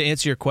even, to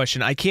answer your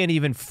question, I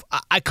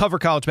cover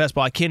college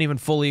basketball. I can't even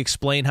fully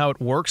explain how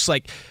it works.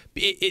 Like,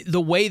 the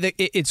way that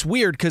it's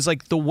weird because,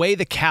 like, the way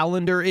the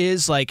calendar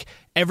is, like,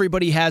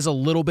 everybody has a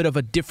little bit of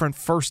a different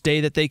first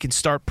day that they can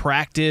start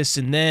practice.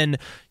 And then,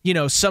 you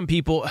know, some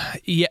people,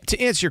 to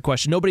answer your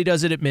question, nobody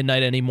does it at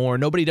midnight anymore.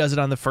 Nobody does it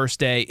on the first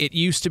day. It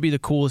used to be the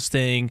coolest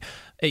thing.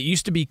 It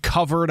used to be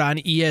covered on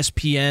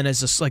ESPN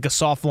as like a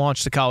soft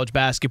launch to college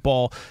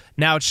basketball.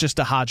 Now it's just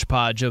a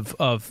hodgepodge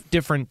of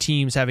different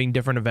teams having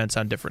different events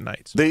on different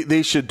nights.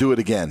 They should do it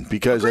again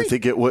because I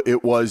think it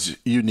was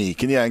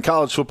unique. And yeah, in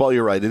college football,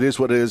 you're right. It is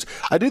what it is.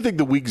 I do think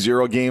the week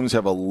 0 games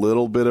have a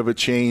little bit of a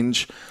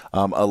change,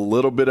 a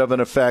little bit of an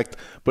effect.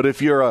 But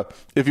if you're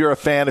a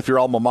fan, if your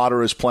alma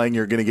mater is playing,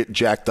 you're going to get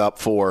jacked up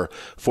for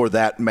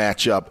that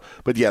matchup.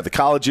 But yeah, the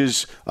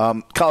colleges,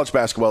 college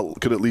basketball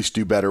could at least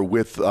do better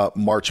with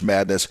March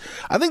Madness.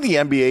 I think the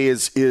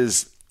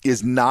NBA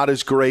is not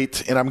as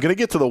great, and I'm going to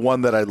get to the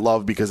one that I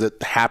love because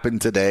it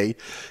happened today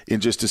in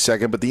just a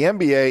second. But the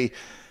NBA,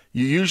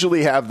 you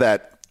usually have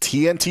that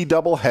TNT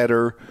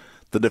doubleheader.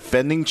 The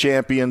defending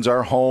champions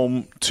are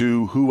home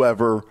to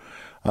whoever.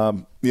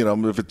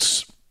 If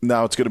it's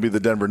now, it's going to be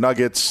the Denver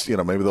Nuggets. You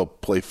know, maybe they'll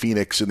play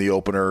Phoenix in the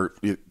opener.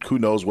 Who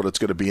knows what it's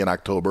going to be in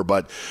October?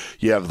 But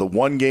you have the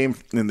one game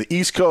in the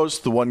East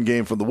Coast, the one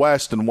game from the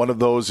West, and one of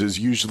those is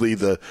usually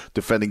the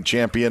defending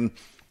champion.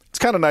 It's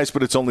kind of nice,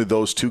 but it's only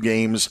those 2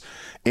 games,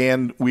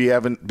 and we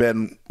haven't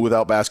been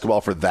without basketball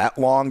for that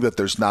long that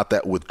there's not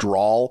that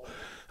withdrawal,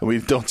 and we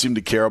don't seem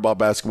to care about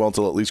basketball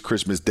until at least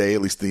Christmas Day,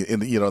 at least in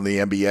the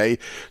NBA.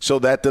 So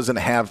that doesn't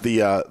have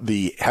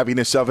the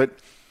heaviness of it.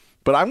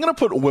 But I'm going to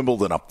put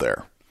Wimbledon up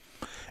there,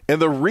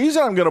 and the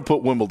reason I'm going to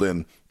put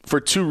Wimbledon for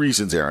 2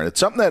 reasons, Aaron. It's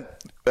something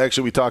that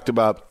actually we talked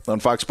about on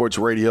Fox Sports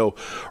Radio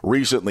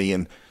recently,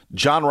 and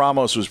John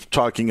Ramos was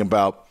talking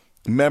about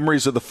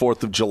memories of the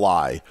 4th of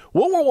July.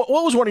 What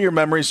was one of your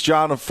memories,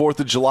 John, of 4th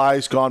of July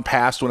has gone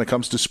past when it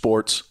comes to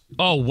sports?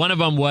 Oh, one of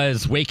them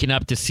was waking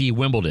up to see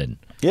Wimbledon.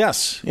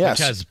 Yes.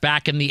 Because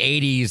back in the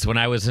 80s when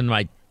I was in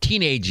my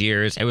teenage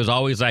years, it was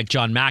always like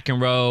John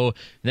McEnroe.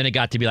 Then it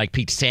got to be like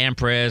Pete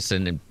Sampras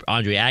and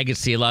Andre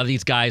Agassi. A lot of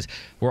these guys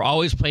were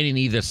always playing in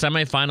either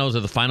semifinals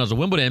or the finals of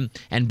Wimbledon.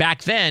 And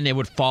back then, it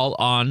would fall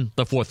on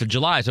the 4th of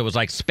July. So it was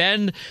like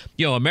spend,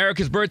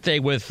 America's birthday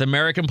with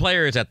American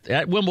players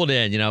at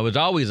Wimbledon. It was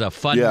always a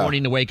fun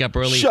morning to wake up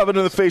early. Shove it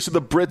in the face of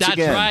the Brits That's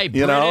again. That's right,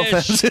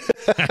 British.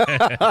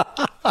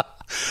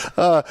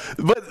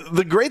 But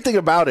the great thing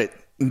about it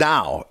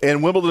now,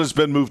 and Wimbledon has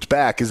been moved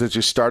back, is it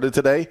just started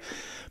today.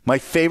 My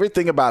favorite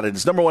thing about it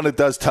is, number one, it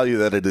does tell you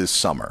that it is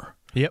summer.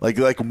 Yep.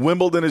 Like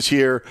Wimbledon is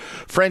here.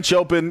 French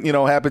Open,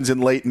 happens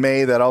in late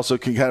May. That also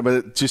can but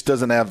it just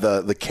doesn't have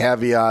the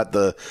caveat,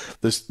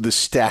 the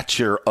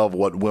stature of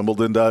what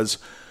Wimbledon does.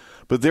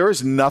 But there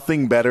is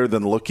nothing better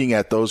than looking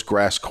at those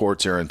grass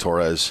courts, Aaron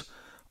Torres,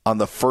 on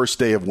the first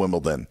day of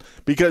Wimbledon.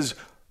 Because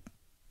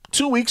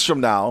 2 weeks from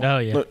now,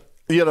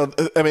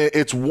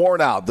 it's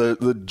worn out.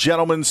 The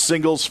gentlemen's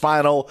singles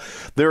final,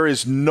 there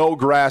is no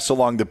grass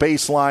along the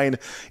baseline.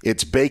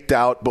 It's baked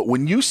out. But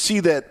when you see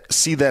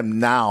them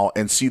now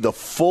and see the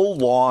full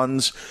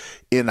lawns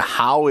in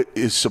how it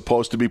is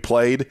supposed to be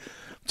played,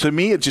 to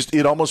me,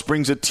 it almost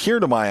brings a tear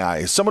to my eye.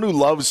 As someone who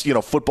loves,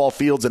 football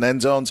fields and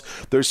end zones,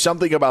 there's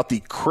something about the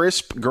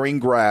crisp green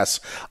grass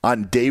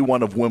on day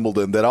 1 of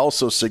Wimbledon that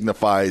also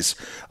signifies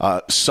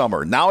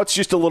summer. Now it's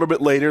just a little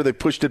bit later. They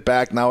pushed it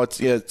back. Now it's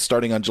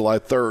starting on July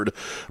 3rd.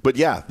 But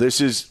yeah,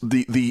 this is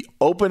the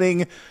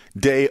opening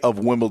day of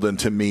Wimbledon.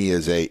 To me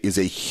is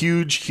a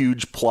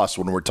huge plus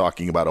when we're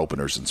talking about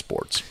openers in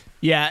sports.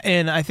 Yeah,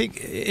 and I think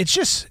it's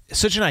just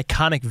such an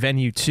iconic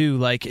venue, too.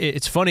 Like,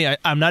 it's funny,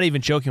 I'm not even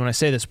joking when I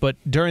say this, but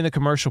during the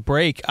commercial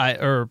break,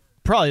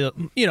 probably,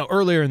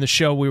 earlier in the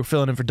show, we were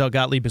filling in for Doug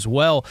Gottlieb as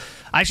well.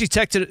 I actually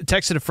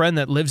texted a friend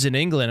that lives in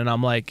England, and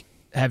I'm like,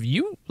 have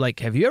you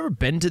ever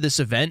been to this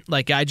event?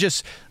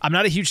 I'm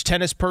not a huge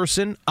tennis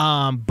person,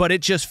 but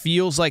it just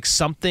feels like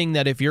something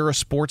that if you're a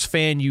sports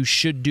fan, you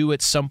should do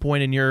at some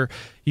point in your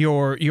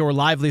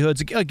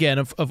livelihoods. Again,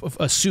 of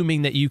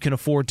assuming that you can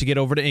afford to get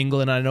over to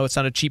England. I know it's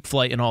not a cheap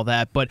flight and all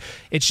that, but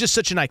it's just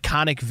such an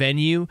iconic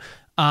venue.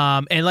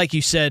 And like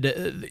you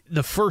said,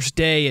 the first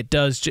day it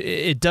does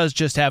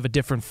just have a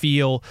different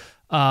feel.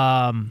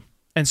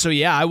 And so,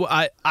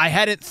 yeah, I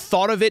hadn't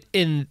thought of it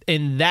in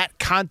that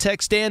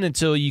context, Dan,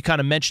 until you kind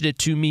of mentioned it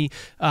to me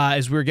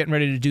as we were getting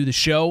ready to do the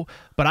show.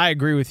 But I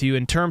agree with you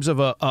in terms of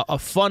a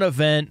fun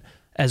event.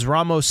 As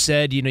Ramos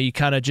said, you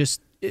kind of just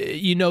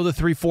the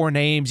 3-4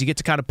 names. You get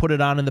to kind of put it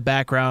on in the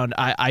background.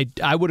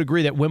 I would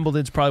agree that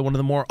Wimbledon's probably one of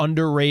the more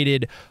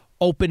underrated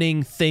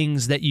opening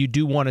things that you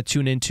do want to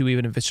tune into,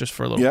 even if it's just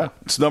for a little bit.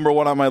 It's number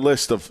one on my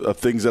list of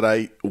things that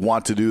I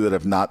want to do that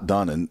I've not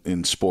done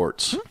in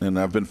sports. And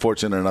I've been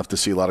fortunate enough to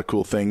see a lot of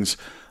cool things.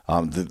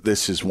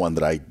 This is one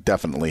that I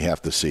definitely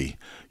have to see.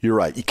 You're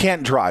right. You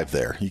can't drive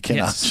there. You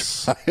cannot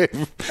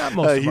drive. Not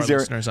most of our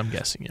listeners, I'm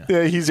guessing.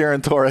 Yeah, he's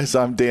Aaron Torres.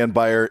 I'm Dan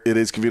Beyer. It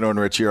is Covino and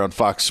Rich here on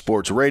Fox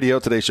Sports Radio.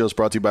 Today's show is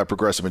brought to you by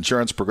Progressive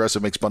Insurance.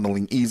 Progressive makes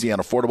bundling easy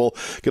and affordable.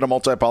 Get a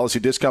multi-policy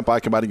discount by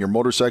combining your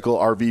motorcycle,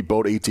 RV,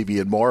 boat, ATV,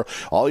 and more.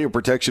 All your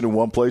protection in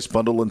one place.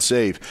 Bundle and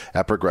save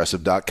at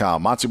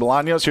Progressive.com. Monty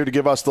Bolaños here to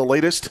give us the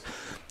latest.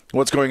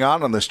 What's going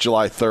on this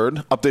July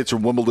 3rd? Updates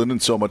from Wimbledon and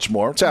so much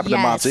more. What's happening,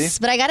 Monty?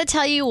 But I got to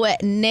tell you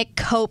what Nick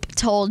Cope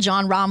told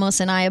John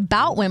Ramos and I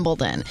about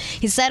Wimbledon.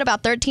 He said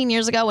about 13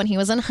 years ago when he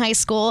was in high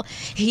school,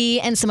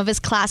 he and some of his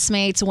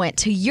classmates went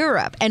to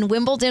Europe, and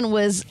Wimbledon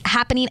was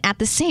happening at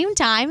the same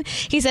time.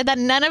 He said that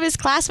none of his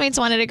classmates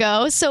wanted to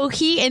go, so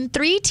he and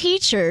 3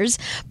 teachers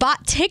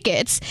bought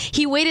tickets.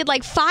 He waited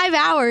like 5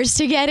 hours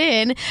to get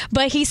in,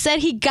 but he said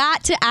he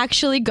got to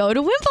actually go to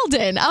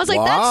Wimbledon. I was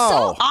like, That's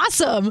so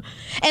awesome.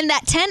 And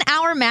that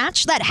 10-hour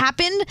match that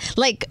happened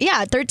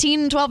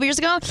 13, 12 years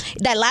ago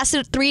that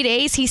lasted 3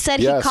 days, he said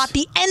he caught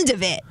the end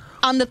of it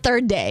on the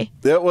 3rd day.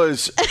 It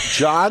was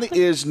John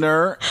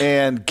Isner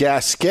and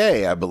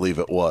Gasquet, I believe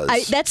it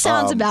was. That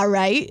sounds about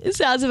right. It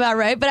sounds about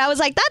right. But I was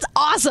like, that's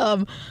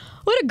awesome.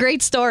 What a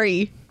great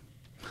story.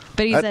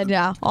 But he said,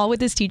 all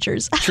with his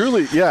teachers.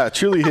 Truly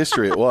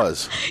history it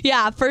was.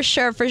 Yeah, for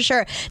sure.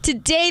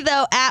 Today,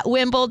 though, at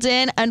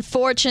Wimbledon,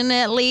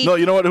 unfortunately. No,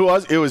 you know what? Who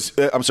was? It was,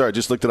 I'm sorry, I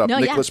just looked it up. No,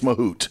 Nicholas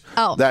Mahut.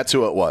 Oh. That's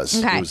who it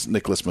was. Okay. It was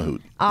Nicholas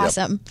Mahut.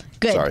 Awesome. Yep.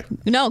 Good. Sorry.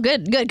 No,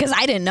 good, because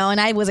I didn't know,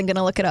 and I wasn't going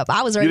to look it up.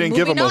 I was already You didn't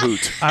give him on. a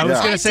hoot. I was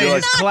going to say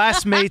his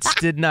classmates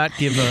did not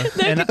give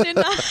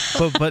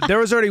but there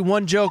was already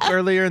one joke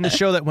earlier in the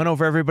show that went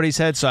over everybody's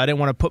head, so I didn't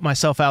want to put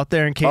myself out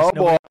there in case. Oh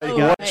boy,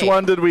 which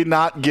one did we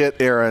not get,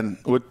 Aaron?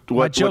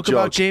 What joke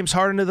about James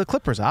Harden to the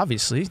Clippers?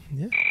 Obviously.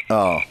 Yeah.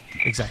 Oh,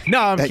 exactly. No,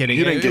 I'm kidding.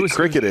 You didn't get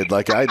cricketed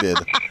like I did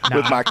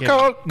with my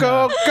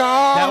Coco.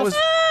 That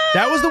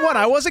was the one.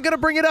 I wasn't going to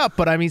bring it up,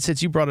 but I mean,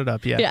 since you brought it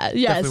up,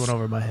 definitely went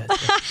over my head.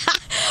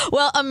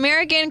 Well,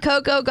 American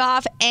Coco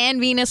Gauff and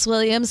Venus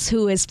Williams,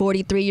 who is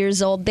 43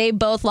 years old, they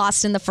both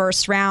lost in the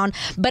first round.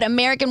 But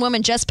American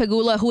woman Jess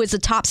Pegula, who is a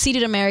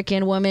top-seeded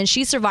American woman,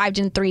 she survived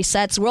in 3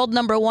 sets. World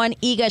number 1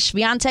 Iga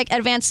Swiatek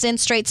advanced in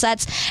straight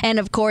sets. And,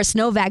 of course,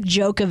 Novak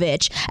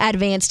Djokovic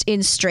advanced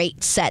in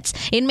straight sets.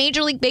 In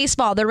Major League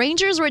Baseball, the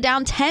Rangers were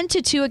down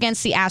 10-2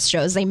 against the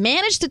Astros. They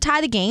managed to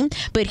tie the game,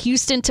 but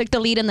Houston took the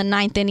lead in the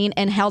 9th inning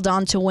and held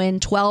on to win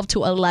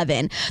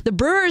 12-11. The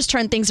Brewers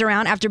turned things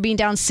around after being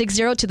down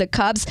 6-0 to the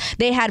Cubs.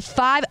 They had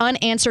 5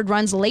 unanswered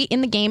runs late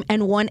in the game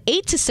and won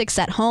 8-6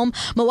 at home.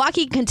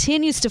 Milwaukee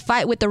continues to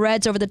fight with the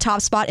Reds over the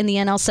top spot in the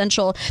NL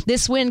Central.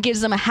 This win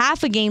gives them a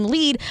half a game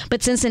lead,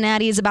 but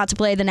Cincinnati is about to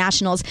play the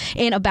Nationals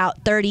in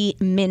about 30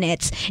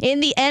 minutes.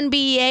 In the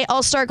NBA,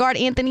 All-Star guard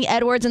Anthony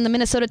Edwards and the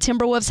Minnesota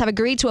Timberwolves have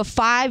agreed to a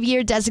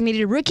 5-year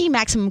designated rookie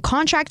maximum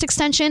contract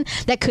extension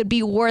that could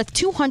be worth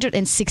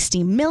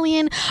 $260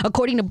 million.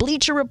 According to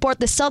Bleacher Report,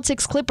 the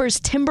Celtics, Clippers,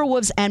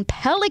 Timberwolves, and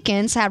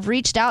Pelicans have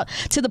reached out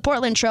to the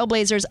Portland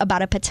Trailblazers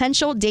about a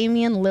potential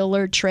Damian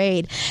Lillard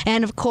trade.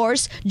 And of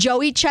course,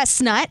 Joey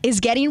Chestnut is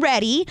getting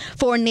ready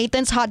for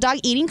Nathan's hot dog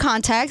eating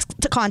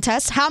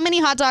contest. How many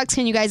hot dogs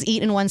can you guys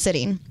eat in one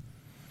sitting?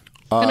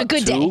 On a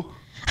good day.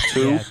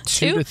 2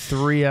 to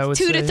 3, I would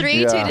say. 2 to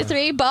 3, 2 to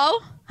 3. Bo,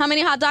 how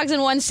many hot dogs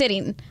in one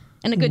sitting?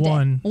 In a good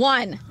day?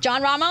 1.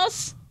 John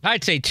Ramos?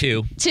 I'd say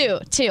 2. 2.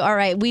 All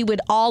right. We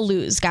would all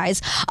lose, guys.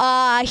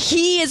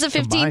 He is a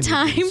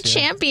 15-time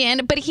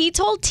champion, but he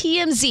told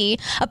TMZ,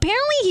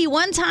 apparently he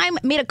one time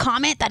made a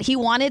comment that he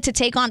wanted to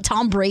take on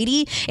Tom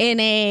Brady in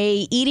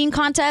a eating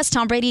contest.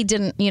 Tom Brady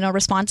didn't,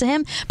 respond to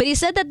him, but he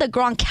said that the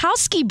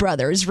Gronkowski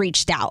brothers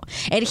reached out,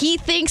 and he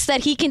thinks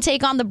that he can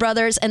take on the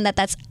brothers and that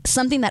that's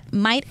something that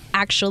might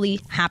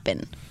actually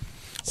happen.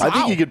 I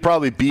think you could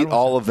probably beat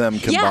all of them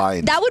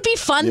combined. Yeah, that would be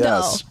fun,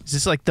 though. Is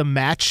this like the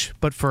match,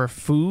 but for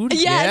food?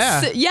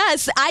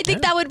 Yes. I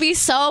think that would be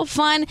so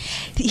fun.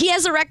 He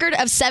has a record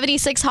of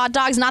 76 hot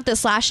dogs, not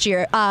this last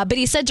year, but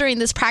he said during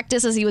this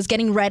practice as he was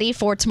getting ready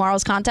for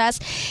tomorrow's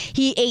contest,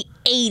 he ate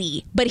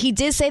 80. But he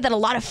did say that a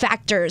lot of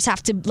factors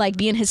have to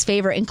be in his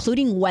favor,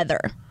 including weather.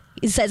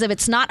 He says if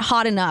it's not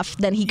hot enough,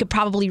 then he could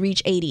probably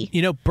reach 80.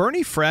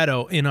 Bernie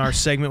Fratto, in our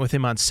segment with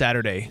him on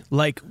Saturday,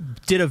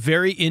 did a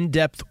very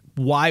in-depth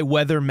why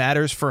weather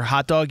matters for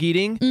hot dog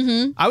eating.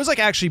 Mm-hmm. I was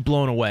actually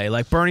blown away.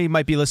 Bernie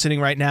might be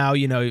listening right now.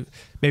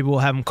 Maybe we'll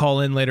have him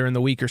call in later in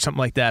the week or something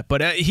like that.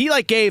 But he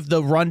gave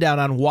the rundown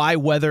on why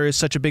weather is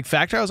such a big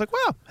factor. I was like,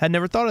 wow, had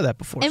never thought of that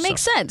before. It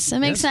makes sense. It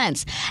makes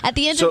sense. At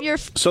the end of your...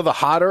 So the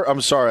hotter...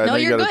 I'm sorry. I know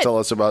you got to tell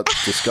us about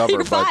Discover.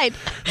 You're fine.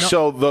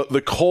 So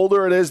the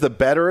colder it is, the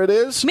better it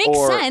is?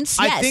 Makes sense,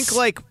 yes. I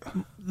think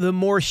the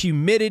more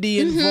humidity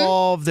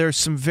involved, there's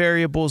some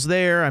variables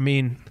there. I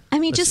mean,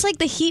 just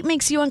the heat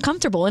makes you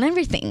uncomfortable and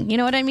everything. You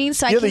know what I mean?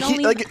 So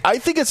I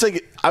think it's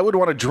I would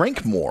want to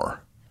drink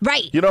more.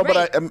 Right.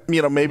 But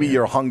maybe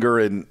your hunger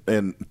and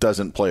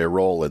doesn't play a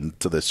role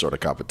into this sort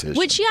of competition.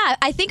 Which,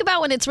 I think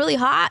about when it's really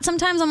hot.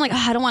 Sometimes I'm like,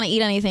 I don't want to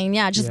eat anything.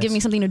 Yeah, just give me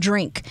something to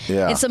drink.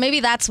 Yeah. And so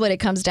maybe that's what it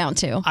comes down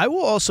to. I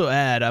will also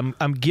add,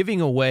 I'm giving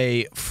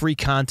away free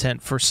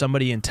content for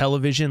somebody in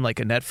television,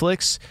 like a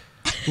Netflix,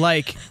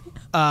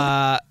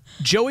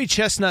 Joey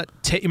Chestnut.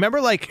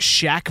 Remember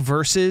Shaq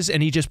Versus,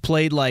 and he just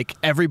played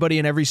everybody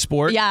in every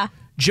sport. Yeah.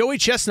 Joey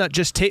Chestnut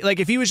just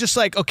if he was just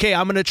okay,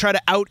 I'm going to try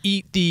to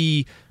out-eat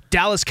the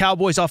Dallas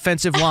Cowboys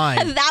offensive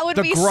line. That would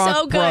the be Gronk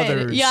so good.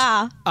 Brothers,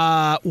 Yeah.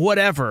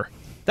 Whatever.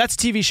 That's a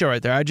TV show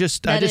right there. I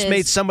just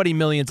made somebody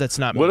millions. That's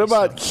not me. What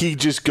about he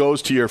just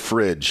goes to your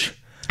fridge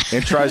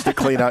and tries to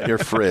clean out your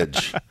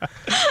fridge?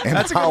 And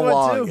that's how a good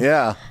long? one too.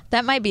 Yeah.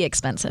 That might be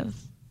expensive.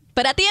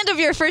 But at the end of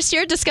your first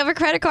year, Discover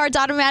credit cards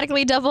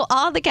automatically double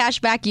all the cash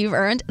back you've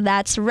earned.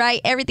 That's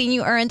right. Everything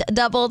you earned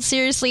doubled.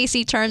 Seriously,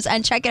 see terms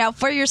and check it out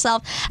for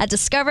yourself at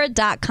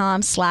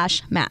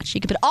discover.com/match.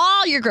 You can put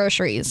all your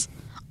groceries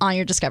on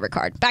your Discover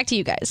card. Back to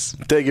you guys.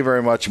 Thank you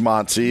very much,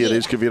 Monty. It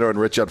is Covino and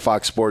Rich on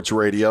Fox Sports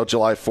Radio.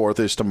 July 4th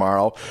is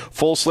tomorrow.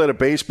 Full slate of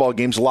baseball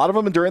games. A lot of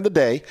them during the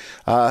day.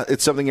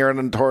 It's something Aaron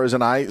and Torres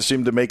and I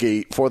seem to make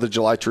a 4th of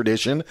July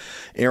tradition.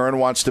 Aaron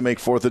wants to make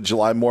 4th of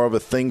July more of a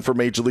thing for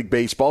Major League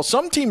Baseball.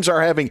 Some teams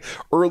are having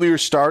earlier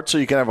starts so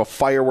you can have a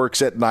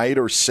fireworks at night,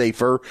 or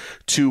safer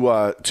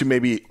to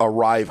maybe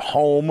arrive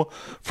home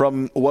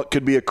from what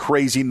could be a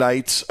crazy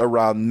night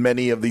around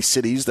many of these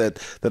cities that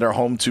are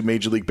home to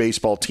Major League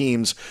Baseball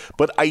teams.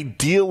 But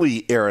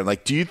ideally, Aaron,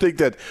 do you think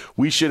that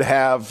we should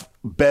have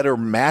better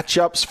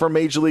matchups for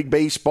Major League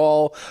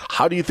Baseball?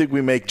 How do you think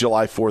we make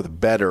July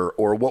 4th better,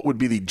 or what would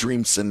be the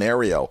dream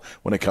scenario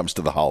when it comes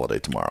to the holiday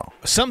tomorrow?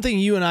 Something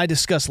you and I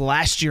discussed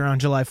last year on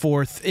July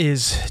 4th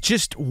is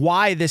just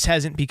why this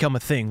hasn't become a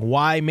thing,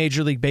 why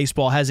Major League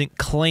Baseball hasn't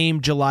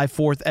claimed July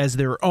 4th as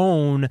their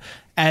own,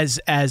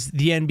 as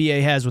the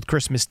NBA has with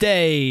Christmas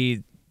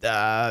Day,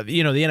 the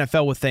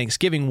NFL with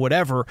Thanksgiving,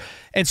 whatever.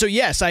 And so,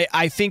 yes,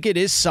 I think it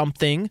is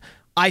something.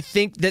 I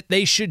think that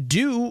they should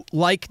do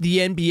like the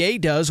NBA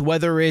does,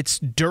 whether it's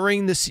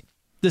during the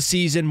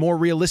season, more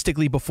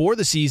realistically before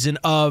the season,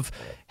 of,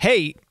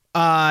 hey,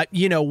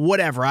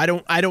 whatever. I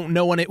don't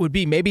know when it would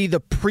be. Maybe the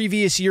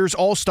previous year's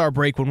All-Star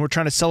break when we're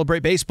trying to celebrate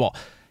baseball.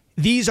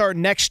 These are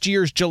next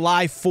year's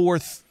July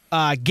 4th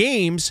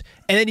games,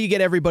 and then you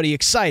get everybody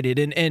excited.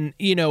 And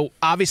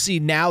obviously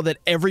now that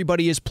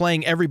everybody is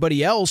playing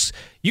everybody else,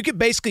 you could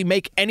basically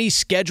make any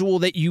schedule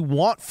that you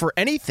want for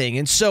anything.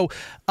 And so,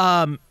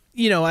 I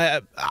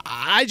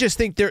just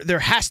think there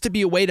has to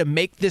be a way to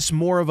make this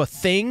more of a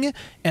thing,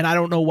 and I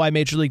don't know why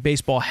Major League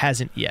Baseball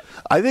hasn't yet.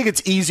 I think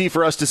it's easy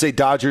for us to say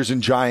Dodgers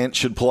and Giants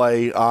should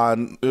play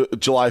on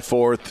July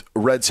 4th,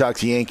 Red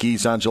Sox,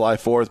 Yankees on July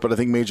 4th, but I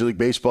think Major League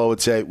Baseball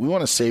would say we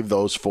want to save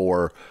those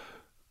for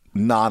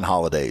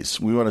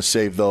non-holidays. We want to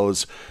save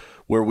those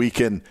where we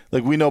can,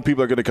 we know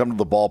people are going to come to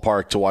the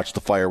ballpark to watch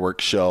the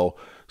fireworks show.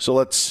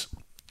 So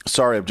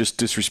sorry, I'm just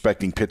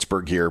disrespecting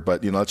Pittsburgh here,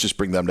 but, let's just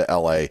bring them to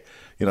L.A.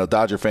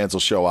 Dodger fans will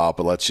show out,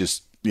 but let's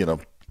just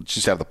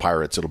have the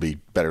Pirates. It'll be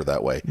better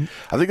that way.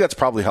 I think that's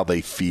probably how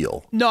they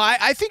feel. No,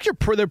 I think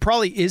there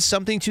probably is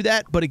something to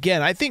that. But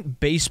again, I think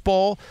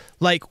baseball,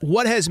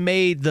 what has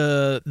made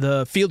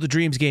the Field of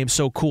Dreams game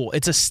so cool?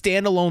 It's a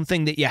standalone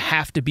thing that you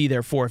have to be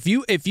there for.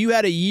 If you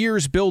had a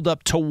year's build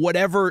up to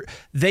whatever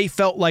they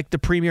felt like the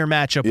premier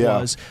matchup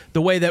was,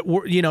 the way that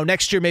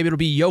next year maybe it'll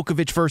be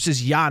Djokovic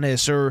versus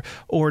Giannis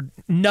or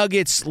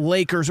Nuggets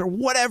Lakers or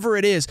whatever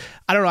it is.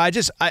 I don't know.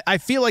 I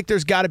feel like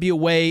there's got to be a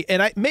way,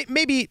 and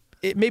maybe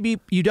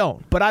you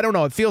don't, but I don't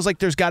know. It feels like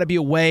there's got to be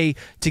a way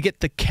to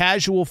get the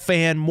casual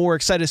fan more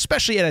excited,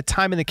 especially at a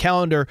time in the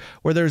calendar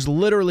where there's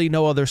literally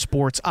no other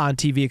sports on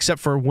TV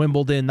except for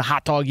Wimbledon, the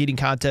hot dog eating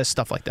contest,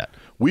 stuff like that.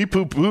 We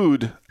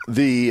poo-pooed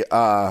the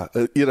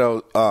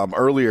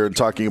earlier in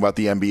talking about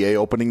the NBA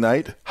opening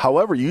night.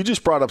 However, you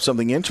just brought up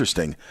something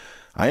interesting.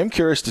 I am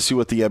curious to see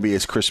what the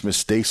NBA's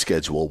Christmas Day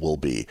schedule will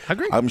be.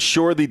 Agree. I'm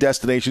sure the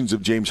destinations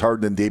of James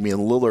Harden and Damian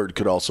Lillard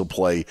could also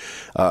play,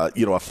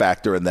 a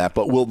factor in that.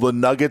 But will the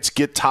Nuggets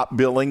get top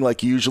billing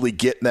like you usually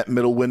get in that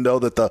middle window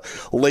that the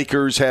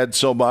Lakers had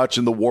so much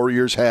and the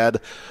Warriors had?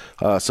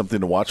 Something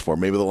to watch for.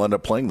 Maybe they'll end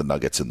up playing the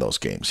Nuggets in those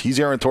games. He's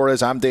Aaron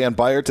Torres. I'm Dan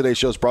Beyer. Today's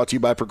show is brought to you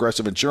by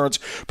Progressive Insurance.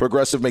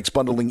 Progressive makes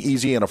bundling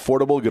easy and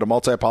affordable. Get a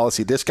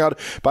multi-policy discount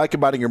by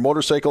combining your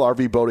motorcycle,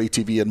 RV, boat,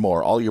 ATV, and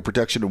more. All your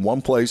protection in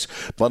one place.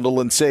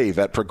 Bundle and save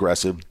at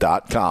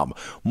Progressive.com.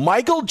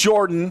 Michael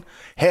Jordan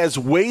has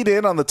weighed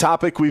in on the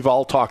topic we've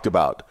all talked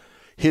about.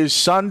 His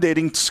son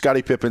dating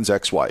Scottie Pippen's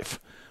ex-wife.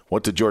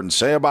 What did Jordan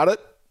say about it?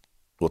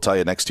 We'll tell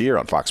you next year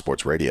on Fox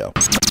Sports Radio.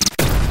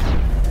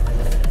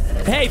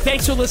 Hey,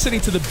 thanks for listening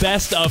to the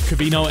Best of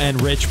Covino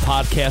and Rich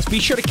podcast.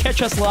 Be sure to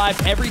catch us live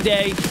every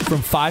day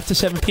from 5 to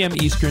 7 p.m.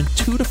 Eastern,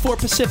 2 to 4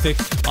 Pacific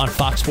on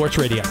Fox Sports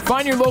Radio.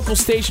 Find your local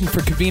station for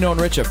Covino and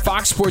Rich at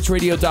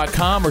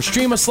foxsportsradio.com or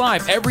stream us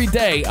live every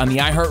day on the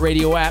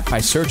iHeartRadio app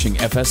by searching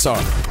FSR.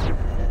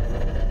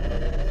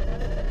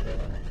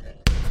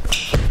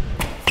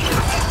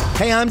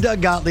 Hey, I'm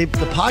Doug Gottlieb.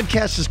 The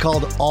podcast is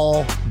called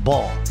All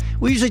Ball.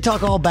 We usually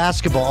talk all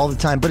basketball all the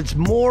time, but it's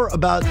more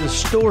about the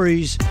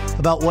stories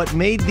about what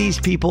made these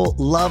people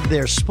love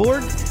their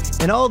sport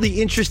and all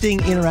the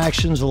interesting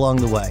interactions along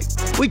the way.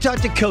 We talk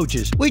to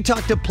coaches. We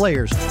talk to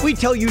players. We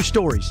tell you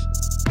stories.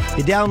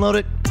 You download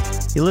it.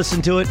 You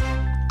listen to it.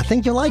 I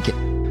think you'll like it.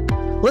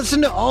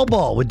 Listen to All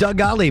Ball with Doug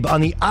Gottlieb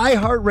on the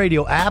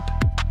iHeartRadio app,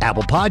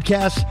 Apple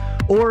Podcasts,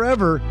 or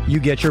wherever you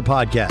get your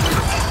podcasts.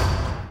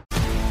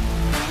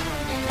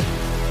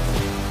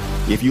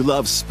 If you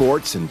love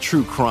sports and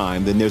true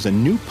crime, then there's a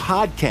new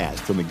podcast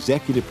from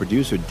executive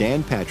producer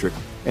Dan Patrick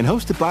and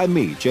hosted by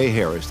me, Jay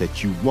Harris,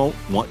 that you won't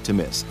want to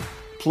miss.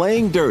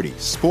 Playing Dirty: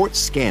 Sports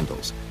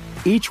Scandals.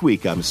 Each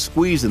week, I'm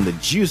squeezing the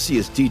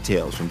juiciest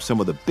details from some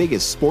of the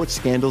biggest sports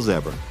scandals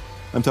ever.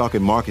 I'm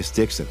talking Marcus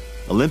Dixon,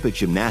 Olympic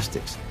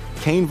gymnastics,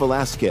 Cain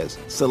Velasquez,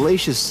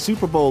 salacious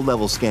Super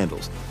Bowl-level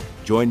scandals.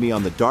 Join me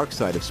on the dark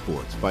side of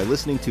sports by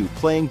listening to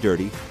Playing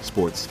Dirty: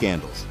 Sports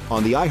Scandals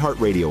on the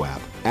iHeartRadio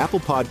app,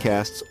 Apple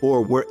Podcasts,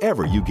 or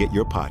wherever you get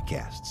your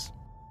podcasts.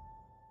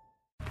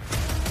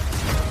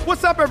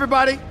 What's up,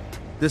 everybody?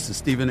 This is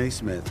Stephen A.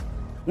 Smith.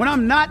 When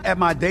I'm not at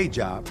my day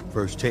job,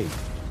 First Take,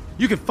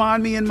 you can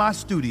find me in my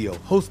studio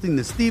hosting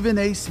the Stephen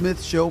A.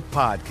 Smith Show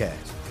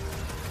podcast.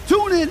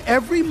 Tune in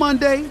every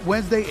Monday,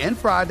 Wednesday, and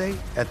Friday,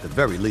 at the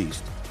very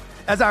least,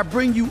 as I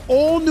bring you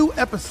all new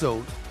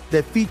episodes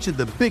that feature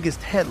the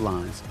biggest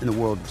headlines in the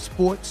world of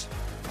sports,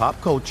 pop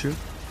culture,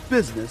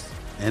 business,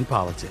 and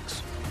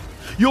politics.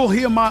 You'll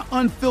hear my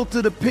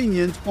unfiltered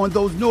opinions on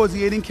those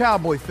nauseating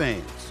Cowboy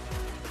fans,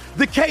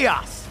 the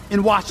chaos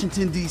in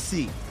Washington,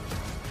 D.C.,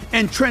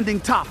 and trending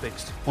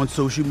topics on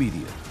social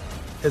media,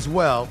 as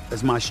well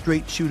as my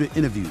straight shooter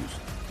interviews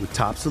with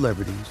top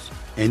celebrities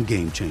and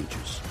game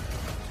changers.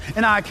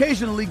 And I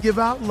occasionally give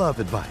out love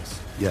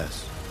advice.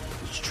 Yes,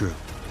 it's true.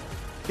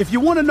 If you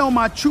want to know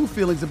my true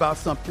feelings about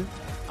something,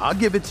 I'll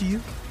give it to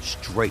you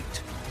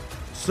straight.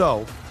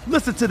 So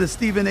listen to the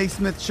Stephen A.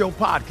 Smith Show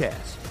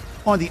podcast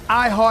on the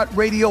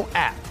iHeartRadio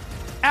app,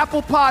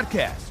 Apple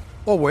Podcasts,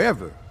 or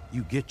wherever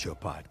you get your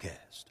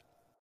podcast.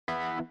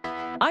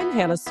 I'm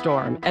Hannah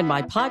Storm, and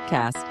my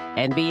podcast,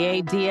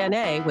 NBA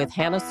DNA with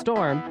Hannah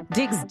Storm,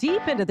 digs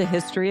deep into the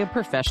history of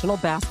professional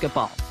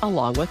basketball,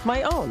 along with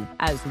my own,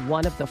 as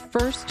one of the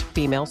first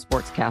female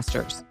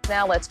sportscasters.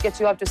 Now let's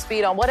get you up to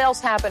speed on what else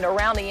happened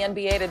around the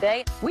NBA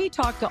today. We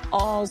talk to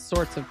all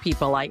sorts of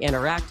people I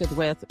interacted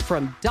with,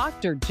 from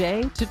Dr.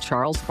 J to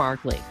Charles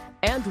Barkley,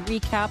 and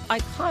recap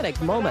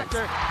iconic moments.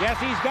 Yes,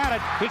 he's got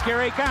it.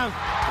 Here he comes.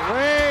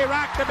 Way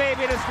rock the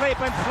baby to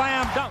sleep and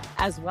slam dunk.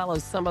 As well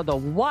as some of the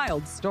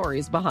wild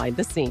stories behind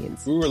the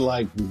scenes. We were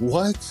like,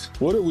 what?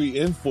 What are we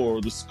in for?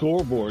 The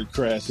scoreboard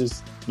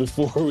crashes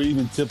before we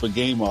even tip a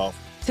game off.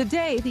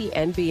 Today, the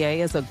NBA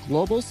is a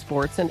global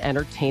sports and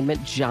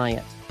entertainment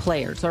giant.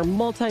 Players are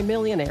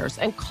multimillionaires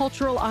and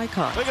cultural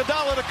icons.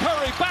 Iguodala to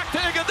Curry, back to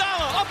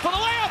Iguodala, up for the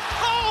layup.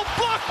 Oh,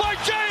 blocked by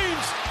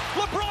James.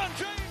 LeBron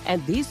James.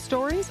 And these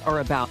stories are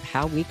about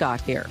how we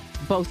got here,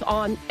 both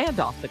on and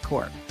off the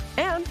court.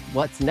 And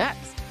what's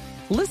next?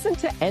 Listen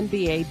to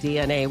NBA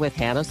DNA with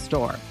Hannah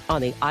Storm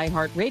on the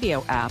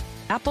iHeartRadio app,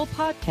 Apple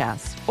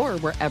Podcasts, or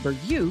wherever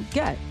you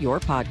get your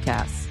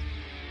podcasts.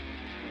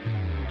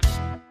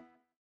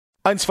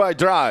 1, 2,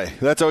 3.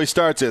 That's how he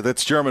starts it.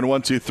 That's German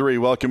 1, 2, 3.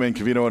 Welcome in,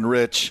 Covino and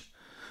Rich.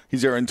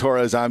 He's Aaron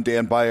Torres. I'm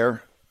Dan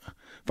Beyer.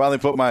 Finally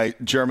put my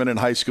German in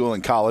high school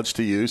and college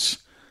to use.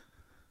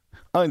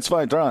 1,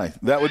 2, 3.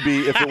 That would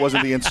be, if it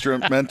wasn't the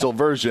instrumental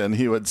version,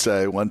 he would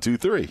say 1, 2,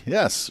 3.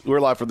 Yes, we're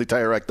live from the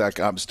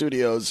TireRack.com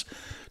studios.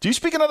 Do you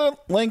speak another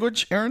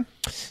language, Aaron?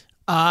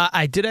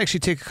 I did actually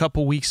take a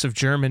couple weeks of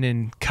German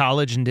in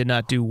college and did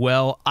not do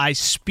well. I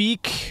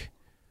speak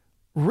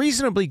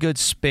reasonably good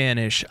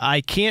Spanish.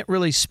 I can't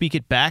really speak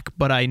it back,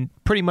 but I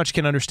pretty much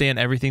can understand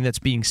everything that's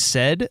being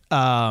said.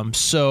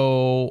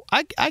 So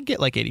I get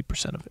like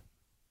 80% of it.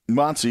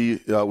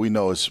 Monty, we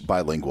know, is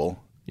bilingual.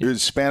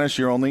 Is Spanish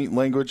your only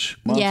language,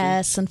 Monty?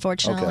 Yes,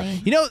 unfortunately.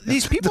 Okay. You know,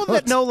 these people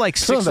that know like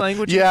 6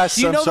 languages. Yes,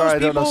 do you I'm know sorry, those I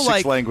don't know people, 6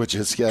 like,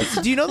 languages.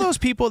 Yes. Do you know those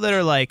people that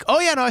are like, oh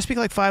yeah, no, I speak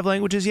like 5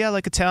 languages. Yeah,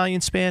 like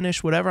Italian,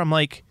 Spanish, whatever. I'm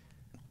like,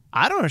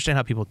 I don't understand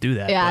how people do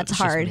that. Yeah, but it's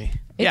just hard. me.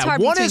 It's yeah,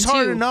 hard one is between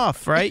hard 2.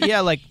 enough, right? Yeah,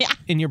 like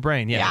in your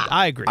brain. Yeah,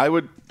 I agree. I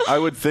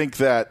would think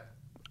that,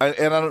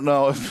 and I don't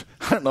know if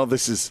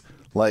this is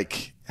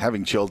like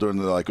having children.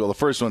 They're like, well, the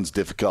first one's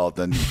difficult,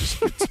 then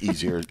it's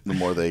easier the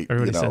more they.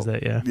 Everybody says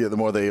that, yeah. Yeah, the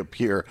more they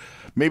appear.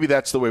 Maybe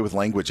that's the way with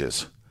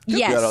languages.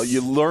 Yes.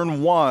 You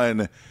learn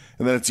one,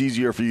 and then it's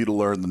easier for you to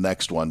learn the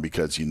next one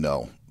because you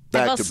know.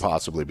 That could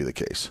possibly be the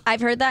case.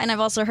 I've heard that, and I've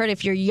also heard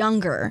if you're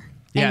younger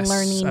and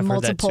learning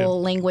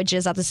multiple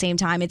languages at the same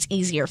time, it's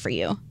easier for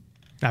you.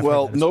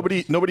 Well,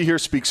 nobody here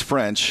speaks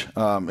French,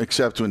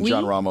 except when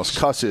John Ramos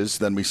cusses,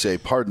 then we say,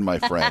 pardon my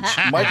French.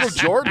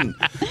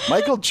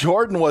 Michael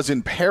Jordan was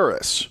in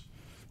Paris,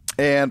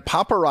 and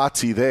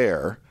paparazzi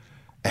there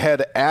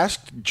had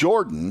asked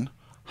Jordan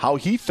how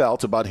he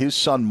felt about his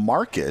son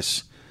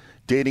Marcus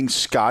dating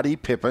Scottie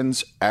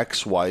Pippen's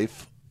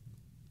ex-wife,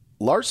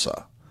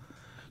 Larsa.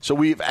 So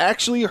we've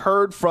actually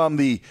heard from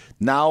the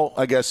now,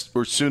 I guess,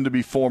 or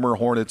soon-to-be former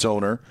Hornets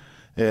owner,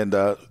 and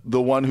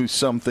the one who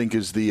some think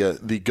is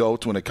the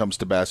GOAT when it comes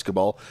to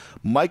basketball.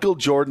 Michael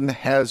Jordan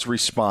has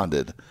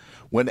responded.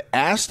 When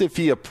asked if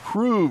he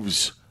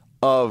approves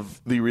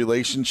of the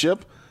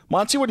relationship,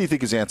 Monty, what do you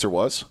think his answer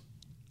was?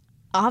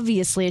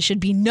 Obviously, it should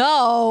be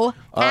no.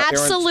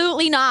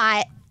 Absolutely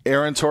not.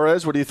 Aaron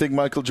Torres, what do you think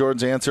Michael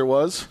Jordan's answer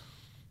was?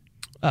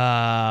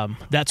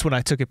 That's when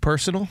I took it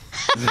personal.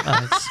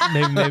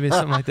 Maybe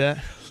something like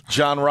that.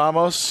 John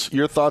Ramos,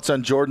 your thoughts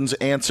on Jordan's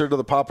answer to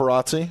the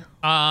paparazzi?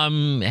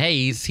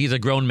 Hey, he's a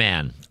grown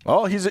man.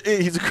 Oh, he's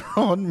a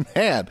grown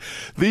man.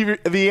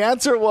 The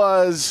answer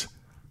was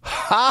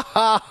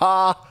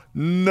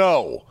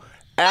no.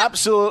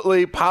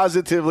 Absolutely,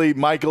 positively,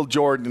 Michael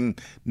Jordan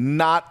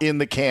not in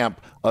the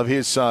camp of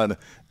his son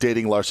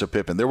dating Larsa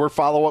Pippen. There were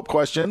follow-up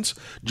questions.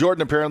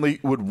 Jordan apparently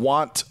would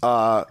want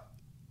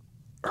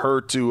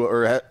her to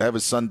or have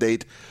his son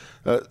date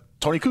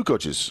Tony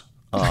Kukoc's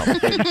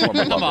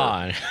come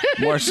on.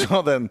 More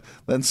so than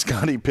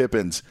Scottie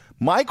Pippen's.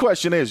 My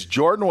question is,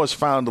 Jordan was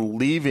found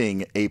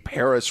leaving a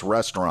Paris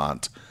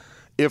restaurant.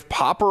 If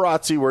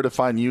paparazzi were to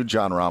find you,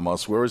 John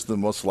Ramos, where is the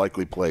most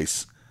likely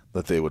place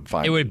that they would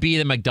find you? It would be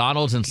the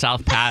McDonald's in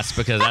South Pass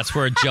because that's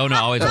where Jonah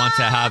always wants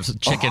to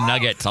have chicken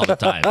nuggets all the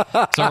time.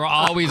 So we're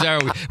always there.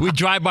 We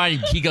drive by,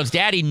 he goes,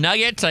 Daddy,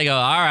 nuggets? I go,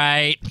 all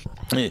right.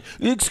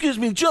 Excuse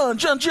me, John,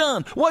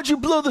 why'd you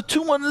blow the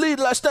 2-1 lead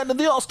last night in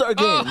the All-Star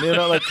game? Oh. You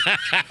know, like,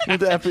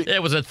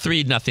 it was a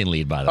 3-0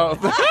 lead, by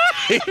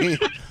the way.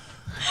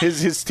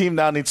 His team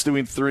now needs to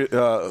win three in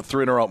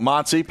a row.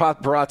 Monty,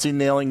 paparazzi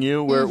nailing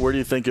you. Where do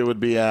you think it would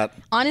be at?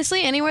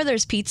 Honestly, anywhere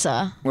there's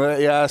pizza. Well,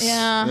 yes.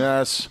 Yeah.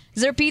 Yes.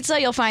 Is there pizza?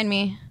 You'll find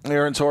me.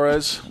 Aaron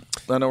Torres.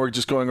 I know we're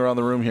just going around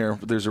the room here,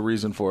 but there's a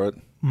reason for it.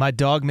 My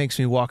dog makes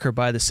me walk her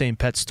by the same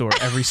pet store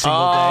every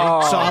single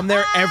day. So I'm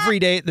there every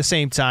day at the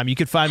same time. You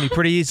could find me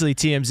pretty easily,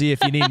 TMZ,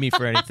 if you need me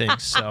for anything.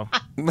 So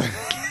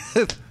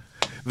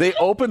they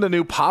opened a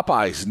new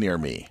Popeyes near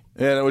me,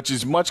 which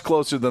is much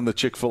closer than the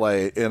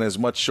Chick-fil-A and has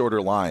much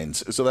shorter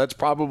lines. So that's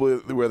probably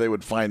where they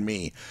would find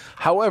me.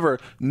 However,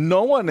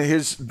 no one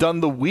has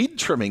done the weed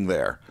trimming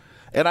there.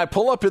 And I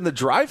pull up in the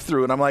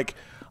drive-thru, and I'm like,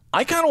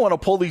 I kind of want to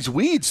pull these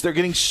weeds. They're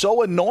getting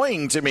so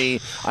annoying to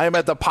me. I am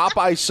at the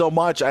Popeyes so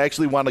much, I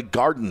actually want to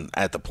garden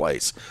at the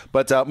place.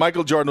 But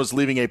Michael Jordan was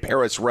leaving a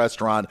Paris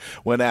restaurant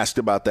when asked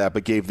about that,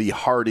 but gave the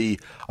hearty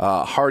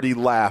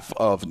laugh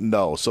of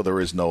no. So there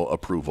is no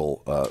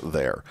approval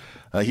there.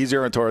 He's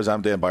Aaron Torres.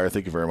 I'm Dan Beyer.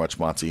 Thank you very much,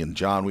 Monty and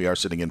John. We are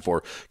sitting in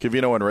for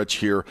Covino and Rich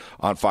here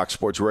on Fox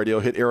Sports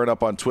Radio. Hit Aaron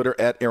up on Twitter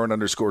at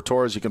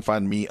Aaron_Torres. You can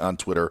find me on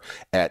Twitter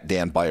at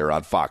Dan Beyer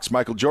on Fox.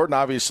 Michael Jordan,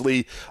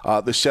 obviously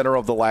the center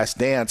of The Last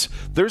Dance.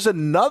 There's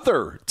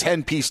another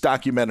 10-piece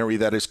documentary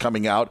that is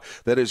coming out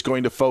that is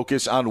going to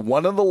focus on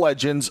one of the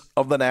legends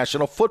of the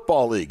National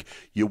Football League.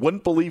 You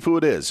wouldn't believe who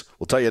it is.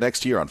 We'll tell you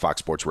next year on Fox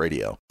Sports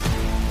Radio.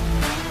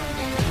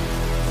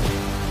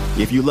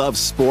 If you love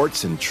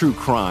sports and true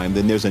crime,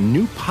 then there's a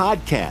new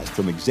podcast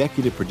from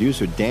executive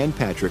producer Dan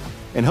Patrick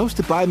and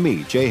hosted by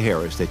me, Jay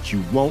Harris, that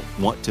you won't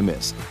want to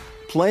miss.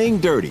 Playing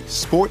Dirty: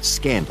 Sports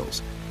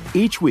Scandals.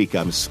 Each week,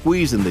 I'm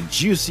squeezing the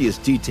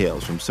juiciest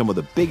details from some of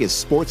the biggest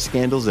sports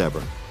scandals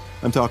ever.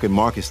 I'm talking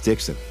Marcus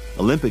Dixon,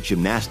 Olympic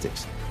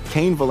gymnastics,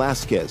 Cain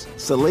Velasquez,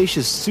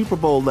 salacious Super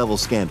Bowl-level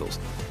scandals.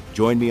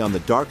 Join me on the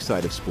dark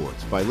side of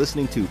sports by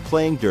listening to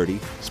Playing Dirty: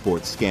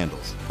 Sports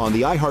Scandals on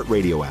the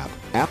iHeartRadio app,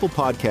 Apple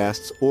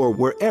Podcasts, or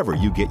wherever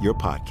you get your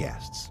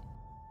podcasts.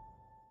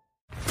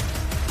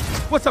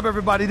 What's up,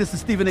 everybody? This is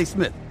Stephen A.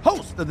 Smith,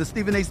 host of the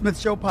Stephen A. Smith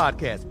Show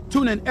podcast.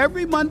 Tune in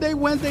every Monday,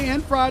 Wednesday,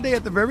 and Friday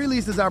at the very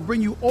least as I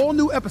bring you all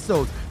new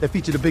episodes that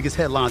feature the biggest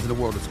headlines in the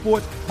world of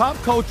sports, pop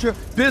culture,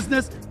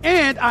 business,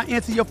 and I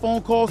answer your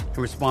phone calls and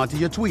respond to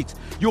your tweets.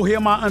 You'll hear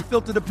my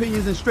unfiltered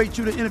opinions and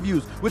straight-shooter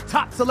interviews with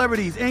top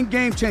celebrities and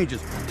game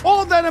changers.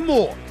 All that and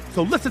more.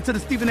 So listen to the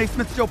Stephen A.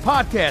 Smith Show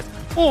podcast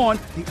on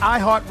the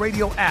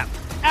iHeartRadio app,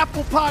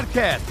 Apple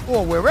Podcasts,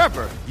 or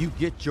wherever you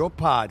get your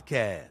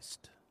podcast.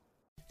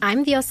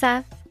 I'm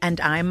Diosa. And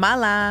I'm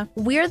Mala.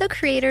 We're the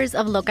creators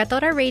of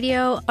Locatora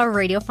Radio, a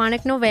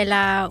radiophonic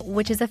novela,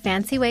 which is a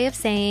fancy way of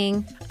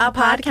saying a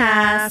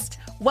podcast.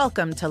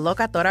 Welcome to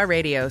Locatora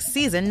Radio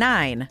Season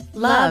 9,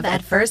 Love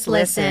at First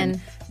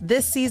Listen.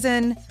 This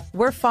season,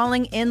 we're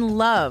falling in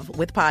love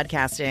with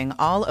podcasting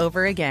all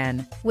over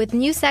again. With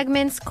new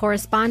segments,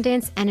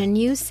 correspondence, and a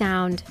new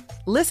sound.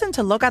 Listen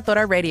to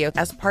Locatora Radio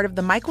as part of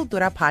the Michael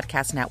Dura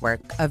Podcast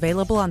Network,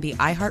 available on the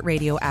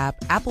iHeartRadio app,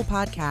 Apple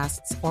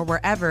Podcasts, or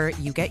wherever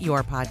you get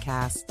your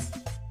podcasts.